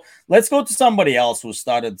 So let's go to somebody else who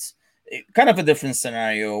started kind of a different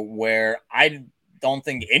scenario where I don't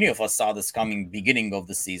think any of us saw this coming beginning of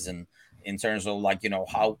the season in terms of like,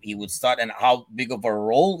 how he would start and how big of a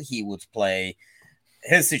role he would play.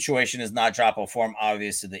 His situation is not drop of form,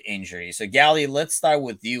 obviously the injury. So Gally, let's start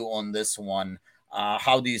with you on this one.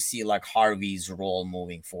 How do you see like Harvey's role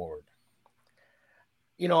moving forward?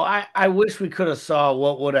 I wish we could have saw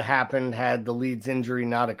what would have happened had the Leeds injury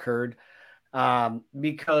not occurred.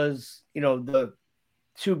 Because, the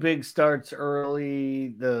 2 big starts early,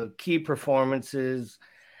 the key performances,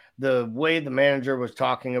 the way the manager was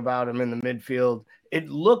talking about him in the midfield, it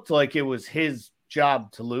looked like it was his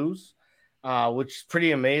job to lose, which is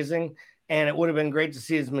pretty amazing. And it would have been great to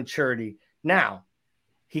see his maturity. Now,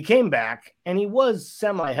 he came back and he was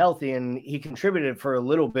semi-healthy and he contributed for a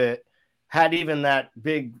little bit, had even that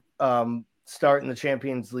big start in the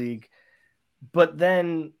Champions League. But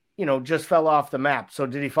then, just fell off the map. So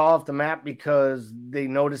did he fall off the map because they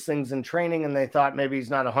noticed things in training and they thought maybe he's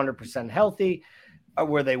not 100% healthy? Or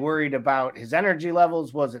were they worried about his energy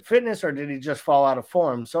levels? Was it fitness, or did he just fall out of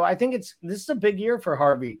form? So I think this is a big year for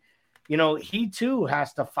Harvey. He too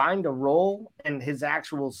has to find a role, and his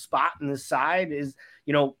actual spot in the side is,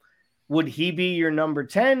 would he be your number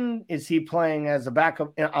 10? Is he playing as a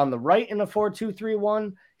backup on the right in a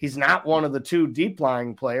 4-2-3-1? He's not one of the two deep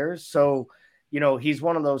lying players. So, he's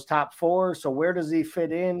one of those top four. So where does he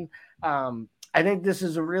fit in? I think this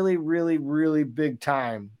is a really, really, really big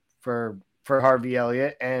time for Harvey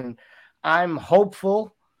Elliott. And I'm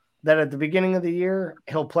hopeful that at the beginning of the year,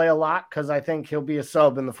 he'll play a lot, because I think he'll be a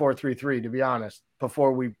sub in the 4-3-3, to be honest,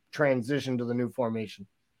 before we transition to the new formation.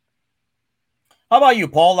 How about you,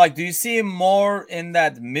 Paul? Like, do you see him more in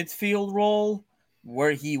that midfield role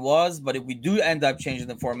where he was? But if we do end up changing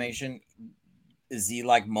the formation, is he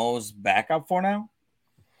like Mo's backup for now?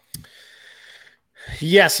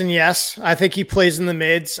 Yes and yes. I think he plays in the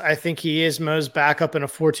mids. I think he is Mo's backup in a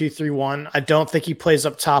 4-2-3-1. I don't think he plays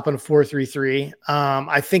up top in a 4-3-3.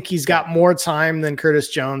 I think he's got more time than Curtis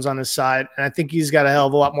Jones on his side, and I think he's got a hell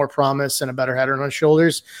of a lot more promise and a better head on his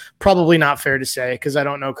shoulders. Probably not fair to say, because I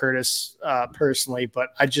don't know Curtis personally, but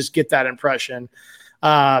I just get that impression.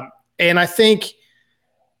 And I think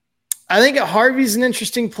Harvey's an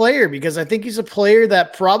interesting player, because I think he's a player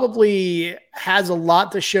that probably has a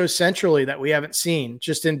lot to show centrally that we haven't seen,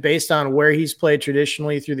 just based on where he's played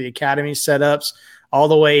traditionally through the academy setups, all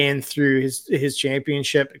the way in through his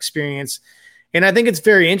championship experience. And I think it's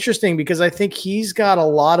very interesting, because I think he's got a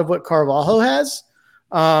lot of what Carvalho has,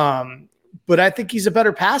 but I think he's a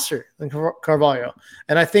better passer than Carvalho.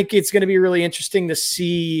 And I think it's going to be really interesting to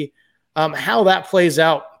see how that plays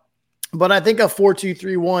out. But I think a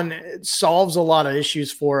 4-2-3-1 solves a lot of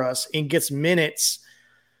issues for us and gets minutes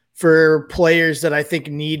for players that I think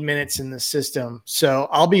need minutes in the system. So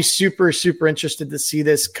I'll be super, super interested to see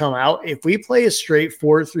this come out. If we play a straight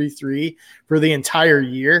 4-3-3 for the entire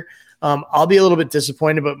year, I'll be a little bit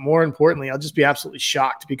disappointed, but more importantly, I'll just be absolutely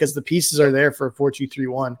shocked, because the pieces are there for a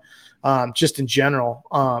 4-2-3-1 just in general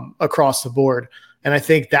across the board. And I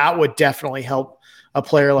think that would definitely help a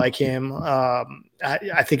player like him.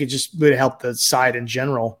 I think it just would help the side in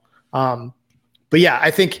general. But yeah,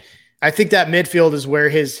 I think that midfield is where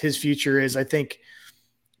his future is. I think,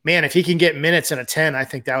 man, if he can get minutes in a 10, I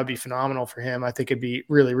think that would be phenomenal for him. I think it'd be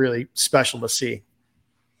really, really special to see.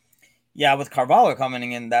 Yeah, with Carvalho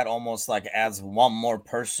coming in, that almost like adds one more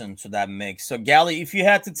person to that mix. So, Gally, if you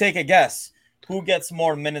had to take a guess, who gets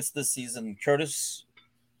more minutes this season, Curtis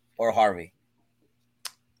or Harvey?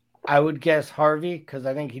 I would guess Harvey, because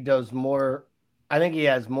I think he does more. I think he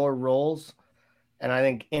has more roles, and I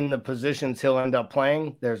think in the positions he'll end up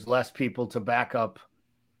playing, there's less people to back up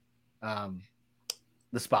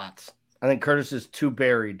the spots. I think Curtis is too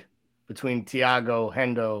buried between Thiago,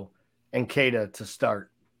 Hendo, and Keita to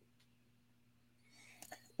start.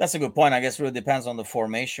 That's a good point. I guess it really depends on the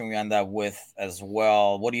formation we end up with as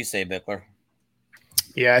well. What do you say, Bickler?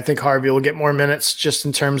 Yeah, I think Harvey will get more minutes, just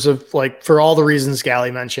in terms of, like, for all the reasons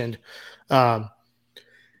Gally mentioned. I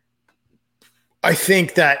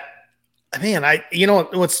think that, man,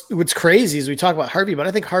 what's crazy is we talk about Harvey, but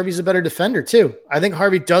I think Harvey's a better defender too. I think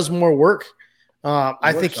Harvey does more work.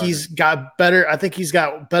 I think he's got better. I think he's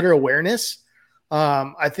got better awareness.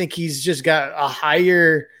 I think he's just got a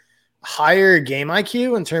higher game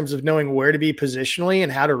IQ in terms of knowing where to be positionally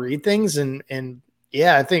and how to read things. And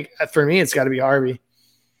yeah, I think for me, it's got to be Harvey.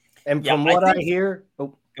 And from what I hear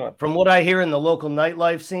in the local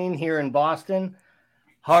nightlife scene here in Boston,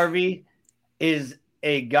 Harvey is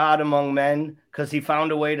a god among men, because he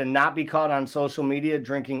found a way to not be caught on social media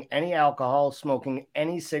drinking any alcohol, smoking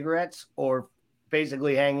any cigarettes, or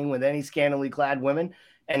basically hanging with any scantily clad women.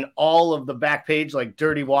 And all of the back page, like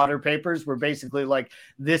dirty water papers, were basically like,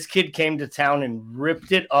 this kid came to town and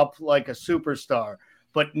ripped it up like a superstar,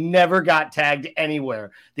 but never got tagged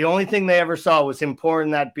anywhere. The only thing they ever saw was him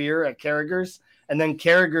pouring that beer at Carragher's. And then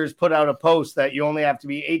Carragher's put out a post that you only have to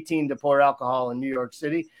be 18 to pour alcohol in New York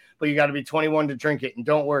City, but you got to be 21 to drink it. And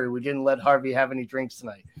don't worry, we didn't let Harvey have any drinks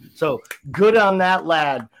tonight. So good on that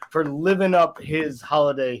lad for living up his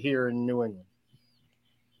holiday here in New England.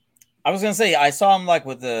 I was going to say, I saw him like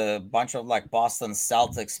with a bunch of like Boston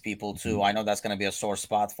Celtics people too. I know that's going to be a sore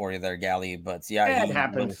spot for you there, Gally, but yeah. It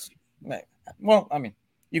happens. Well, I mean,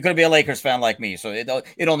 you could be a Lakers fan like me, so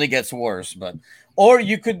it only gets worse. Or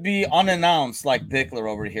you could be unannounced like Bickler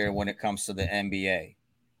over here when it comes to the NBA.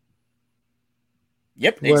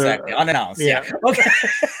 Yep, exactly. Unannounced. Yeah. Okay.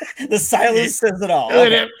 The silence says it all.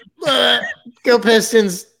 Okay. Go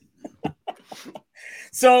Pistons.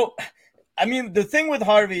 So I mean, the thing with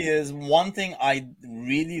Harvey is one thing I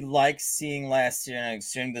really liked seeing last year, and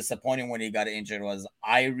extremely disappointing when he got injured, was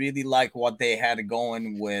I really like what they had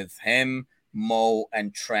going with him, Mo,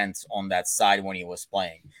 and Trent on that side when he was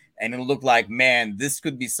playing. And it looked like, man, this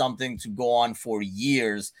could be something to go on for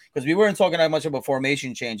years, because we weren't talking that much about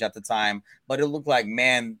formation change at the time, but it looked like,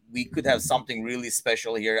 man, we could have something really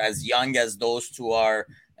special here, as young as those two are.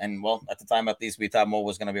 And well, at the time, at least, we thought Mo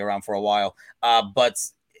was going to be around for a while. But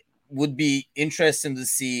would be interesting to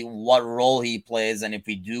see what role he plays, and if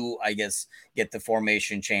we do, I guess, get the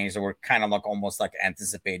formation change that we're kind of like almost like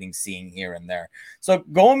anticipating seeing here and there. So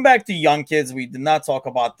going back to young kids, we did not talk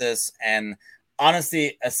about this, and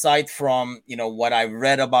honestly, aside from what I've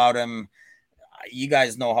read about him, you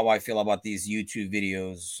guys know how I feel about these YouTube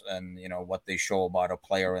videos and what they show about a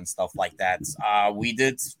player and stuff like that. We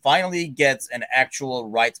did finally get an actual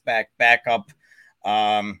right back backup,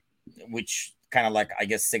 which kind of like, I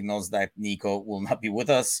guess, signals that Nico will not be with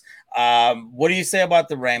us. What do you say about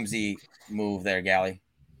the Ramsey move there, Gally?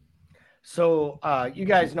 So you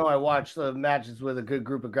guys know I watch the matches with a good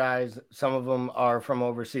group of guys. Some of them are from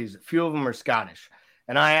overseas. A few of them are Scottish.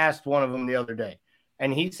 And I asked one of them the other day,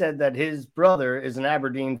 and he said that his brother is an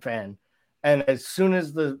Aberdeen fan. And as soon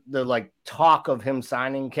as the like talk of him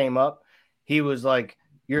signing came up, he was like,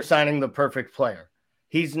 "You're signing the perfect player."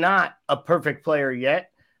 He's not a perfect player yet,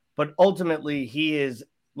 but ultimately he is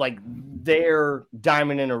like their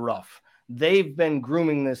diamond in a rough. They've been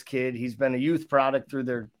grooming this kid. He's been a youth product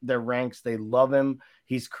through their ranks. They love him.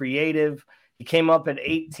 He's creative. He came up at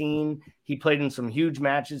 18. He played in some huge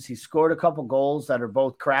matches. He scored a couple goals that are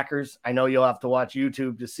both crackers. I know you'll have to watch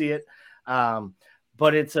YouTube to see it.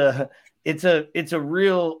 But it's a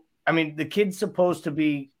real, I mean, the kid's supposed to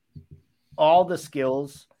be all the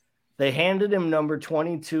skills. They handed him number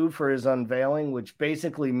 22 for his unveiling, which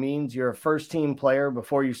basically means you're a first-team player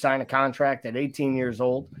before you sign a contract at 18 years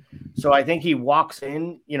old. So I think he walks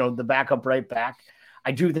in, the backup right back.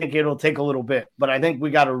 I do think it'll take a little bit, but I think we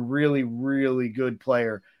got a really, really good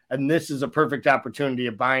player. And this is a perfect opportunity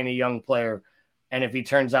of buying a young player. And if he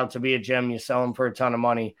turns out to be a gem, you sell him for a ton of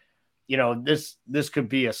money. This could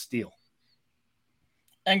be a steal.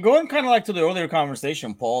 And going kind of like to the earlier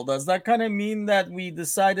conversation, Paul, does that kind of mean that we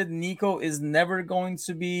decided Nico is never going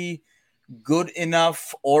to be good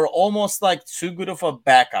enough, or almost like too good of a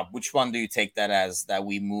backup? Which one do you take that as, that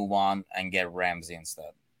we move on and get Ramsey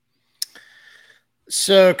instead?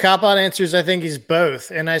 So cop-out answers, I think he's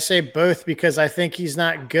both. And I say both because I think he's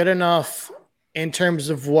not good enough in terms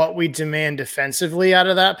of what we demand defensively out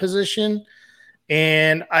of that position.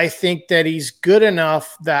 And I think that he's good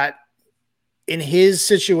enough that in his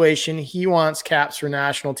situation, he wants caps for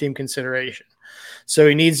national team consideration. So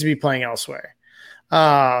he needs to be playing elsewhere.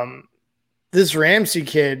 This Ramsey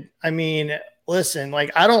kid, I mean, listen,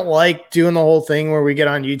 like, I don't like doing the whole thing where we get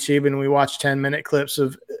on YouTube and we watch 10-minute clips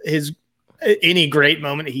of any great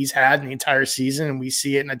moment that he's had in the entire season, and we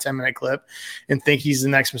see it in a 10-minute clip and think he's the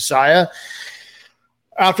next Messiah.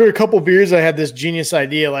 After a couple beers, I had this genius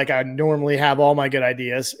idea, like I normally have all my good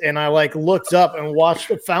ideas. And I looked up and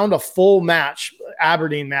found a full match,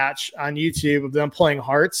 Aberdeen match on YouTube of them playing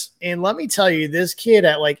Hearts. And let me tell you, this kid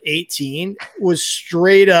at 18 was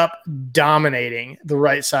straight up dominating the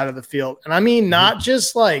right side of the field. And I mean, not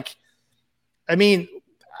just I think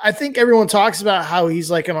everyone talks about how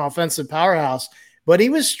he's like an offensive powerhouse, but he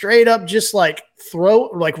was straight up just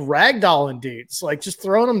ragdolling dudes, just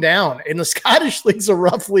throwing them down. And the Scottish League's a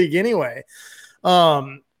rough league anyway.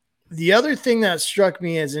 The other thing that struck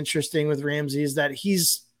me as interesting with Ramsey is that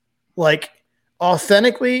he's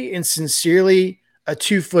authentically and sincerely a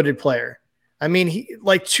two-footed player. I mean, he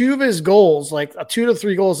two of his goals, 2 to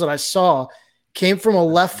 3 goals that I saw, came from a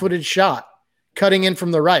left-footed shot cutting in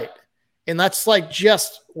from the right. And that's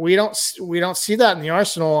we don't see that in the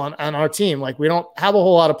arsenal on our team. We don't have a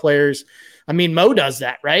whole lot of players. I mean, Mo does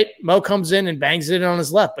that, right? Mo comes in and bangs it in on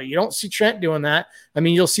his left, but you don't see Trent doing that. I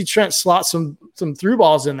mean, you'll see Trent slot some through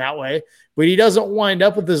balls in that way, but he doesn't wind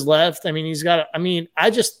up with his left. I mean,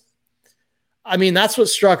 that's what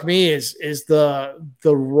struck me is the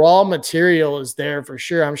raw material is there for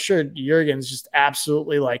sure. I'm sure Jurgen's just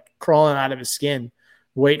absolutely crawling out of his skin,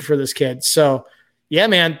 waiting for this kid. So, yeah,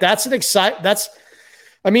 man,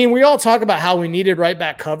 we all talk about how we needed right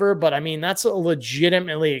back cover, but that's a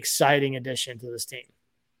legitimately exciting addition to this team.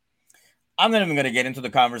 I'm not even going to get into the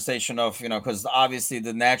conversation of, because obviously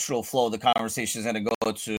the natural flow of the conversation is going to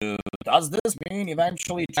go to, does this mean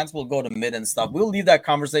eventually Trent will go to mid and stuff? We'll leave that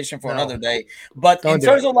conversation for another day. But in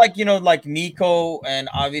terms of Nico and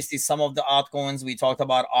obviously some of the outgoings, we talked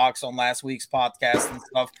about Ox on last week's podcast and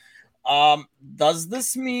stuff. Does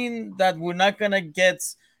this mean that we're not going to get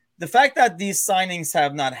the fact that these signings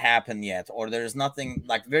have not happened yet, or there's nothing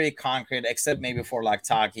like very concrete, except maybe for like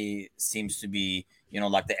Taki seems to be,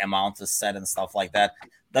 like the amount is set and stuff like that.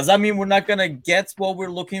 Does that mean we're not gonna get what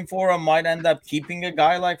we're looking for, and might end up keeping a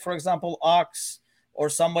guy like, for example, Ox or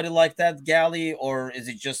somebody like that, Galley, or is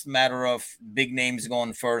it just a matter of big names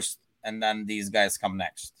going first and then these guys come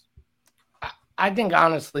next? I think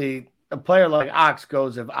honestly, a player like Ox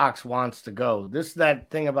goes if Ox wants to go. This is that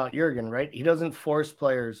thing about Jurgen, right? He doesn't force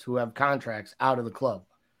players who have contracts out of the club,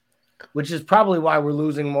 which is probably why we're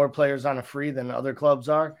losing more players on a free than other clubs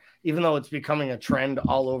are, even though it's becoming a trend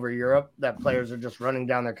all over Europe that players are just running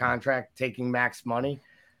down their contract, taking max money.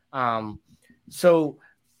 So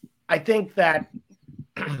I think that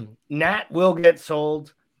Nat will get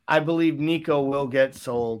sold. I believe Nico will get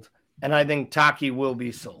sold. And I think Taki will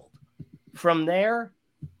be sold. From there,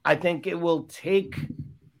 I think it will take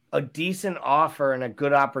a decent offer and a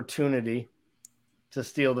good opportunity, to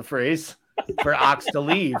steal the phrase, for Ox to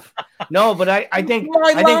leave. No, but I think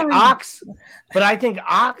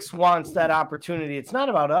Ox wants that opportunity. It's not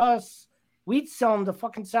about us. We'd sell him to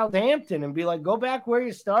fucking Southampton and be like, go back where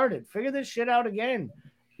you started. Figure this shit out again.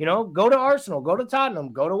 Go to Arsenal, go to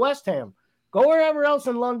Tottenham, go to West Ham, go wherever else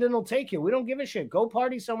in London will take you. We don't give a shit. Go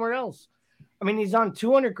party somewhere else. I mean, he's on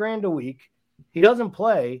 $200,000 a week. He doesn't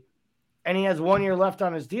play, and he has 1 year left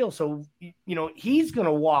on his deal. So, he's going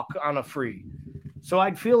to walk on a free. So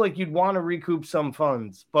I'd feel like you'd want to recoup some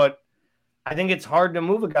funds. But I think it's hard to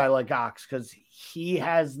move a guy like Ox because he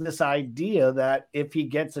has this idea that if he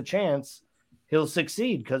gets a chance, he'll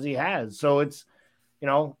succeed because he has. So it's,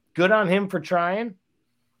 good on him for trying.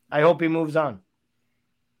 I hope he moves on.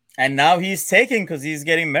 And now he's taking because he's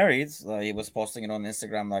getting married. He was posting it on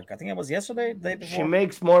Instagram, I think it was yesterday, the day before. She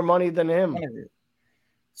makes more money than him.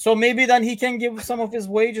 So maybe then he can give some of his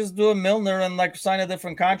wages to a Milner and sign a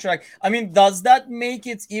different contract. I mean, does that make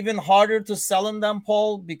it even harder to sell him than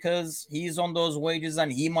Paul because he's on those wages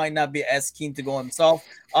and he might not be as keen to go himself?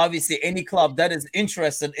 Obviously, any club that is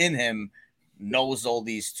interested in him knows all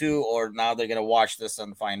these two, or now they're going to watch this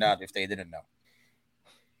and find out if they didn't know.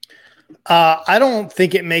 I don't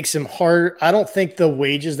think it makes him hard. I don't think the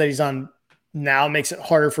wages that he's on now makes it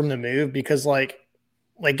harder for him to move because like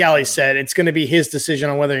Gally said, it's going to be his decision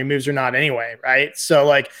on whether he moves or not anyway. Right.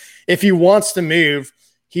 So if he wants to move,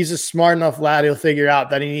 he's a smart enough lad. He'll figure out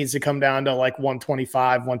that he needs to come down to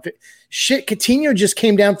 125, 150. Shit. Coutinho just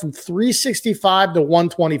came down from 365 to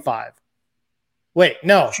 125. Wait,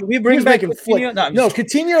 no. Should we bring back Coutinho? No,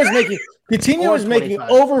 Coutinho is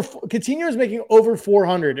making over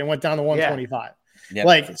 400 and went down to 125. Yeah.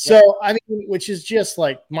 I mean, which is just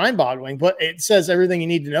mind-boggling, but it says everything you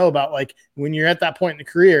need to know about when you're at that point in the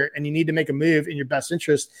career and you need to make a move in your best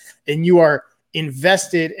interest and you are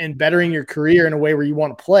invested in bettering your career in a way where you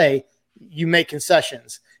want to play, you make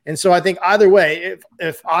concessions. And so I think either way,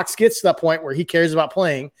 if Ox gets to that point where he cares about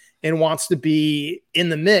playing and wants to be in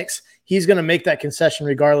the mix, he's going to make that concession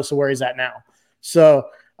regardless of where he's at now. So,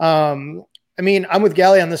 I mean, I'm with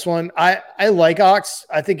Gally on this one. I like Ox.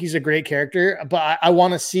 I think he's a great character, but I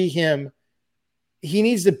want to see him. He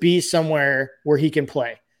needs to be somewhere where he can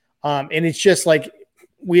play. And it's just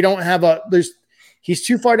we don't have he's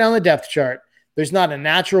too far down the depth chart. There's not a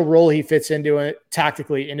natural role he fits into it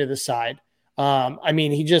tactically into the side. I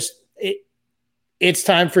mean, it's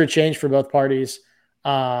time for a change for both parties.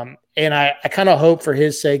 And I kind of hope for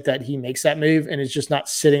his sake that he makes that move and is just not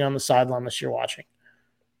sitting on the sideline this year watching.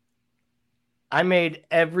 I made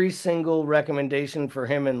every single recommendation for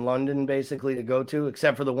him in London basically to go to,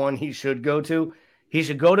 except for the one he should go to. He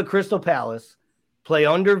should go to Crystal Palace, play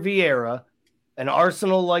under Vieira, an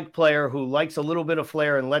Arsenal-like player who likes a little bit of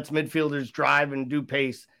flair and lets midfielders drive and do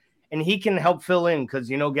pace. And he can help fill in because,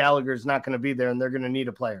 Gallagher's not going to be there and they're going to need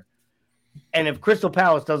a player. And if Crystal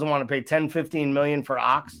Palace doesn't want to pay 10, 15 million for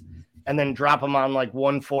Ox and then drop him on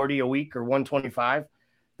 140 a week or 125,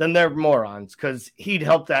 then they're morons because he'd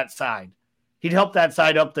help that side. He'd help that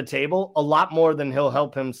side up the table a lot more than he'll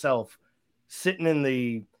help himself sitting in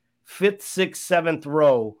the 5th, 6th, 7th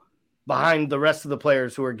row behind the rest of the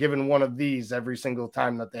players who are given one of these every single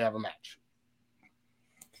time that they have a match.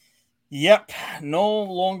 Yep. No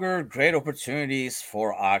longer great opportunities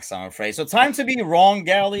for Ox, I'm afraid. So time to be wrong,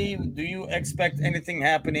 Gally. Do you expect anything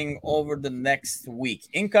happening over the next week?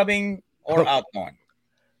 Incoming or outgoing?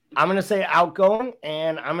 I'm going to say outgoing,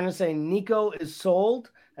 and I'm going to say Nico is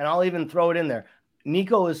sold. And I'll even throw it in there.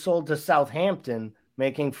 Nico is sold to Southampton,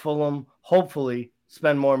 making Fulham hopefully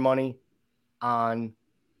spend more money on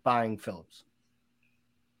buying Phillips.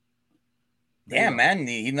 Damn, man.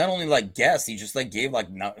 He not only guessed, he just gave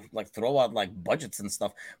throw out budgets and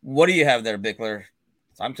stuff. What do you have there, Bickler?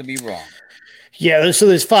 Time to be wrong. Yeah, so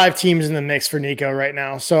there's 5 teams in the mix for Nico right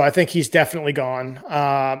now. So I think he's definitely gone.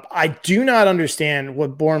 I do not understand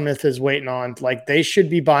what Bournemouth is waiting on. Like, they should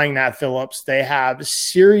be buying Nat Phillips. They have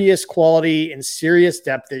serious quality and serious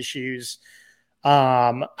depth issues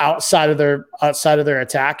outside of their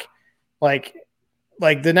attack. Like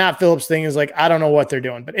the Nat Phillips thing is like, I don't know what they're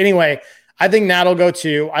doing. But anyway, I think Nat will go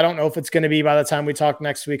too. I don't know if it's going to be by the time we talk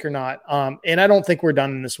next week or not. And I don't think we're done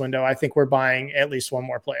in this window. I think we're buying at least one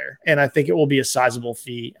more player. And I think it will be a sizable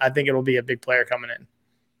fee. I think it'll be a big player coming in.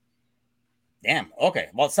 Damn. Okay.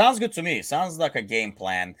 Well, it sounds good to me. Sounds like a game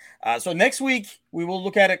plan. So next week, we will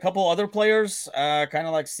look at a couple other players, kind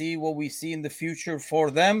of like see what we see in the future for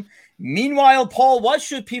them. Meanwhile, Paul, what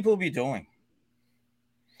should people be doing?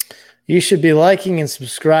 You should be liking and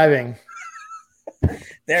subscribing.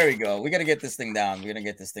 There we go. We got to get this thing down.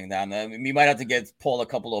 We might have to get Paul a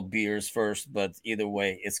couple of beers first, but either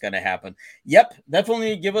way, it's going to happen. Yep.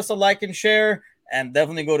 Definitely give us a like and share, and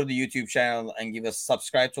definitely go to the YouTube channel and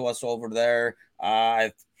subscribe to us over there.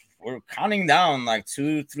 We're counting down like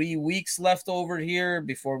 2-3 weeks left over here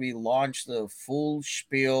before we launch the full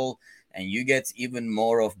spiel, and you get even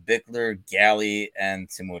more of Bickler, Galley, and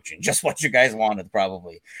Timuchin. Just what you guys wanted,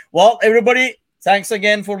 probably. Well, everybody, thanks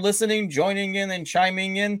again for listening, joining in, and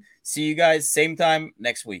chiming in. See you guys same time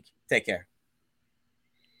next week. Take care.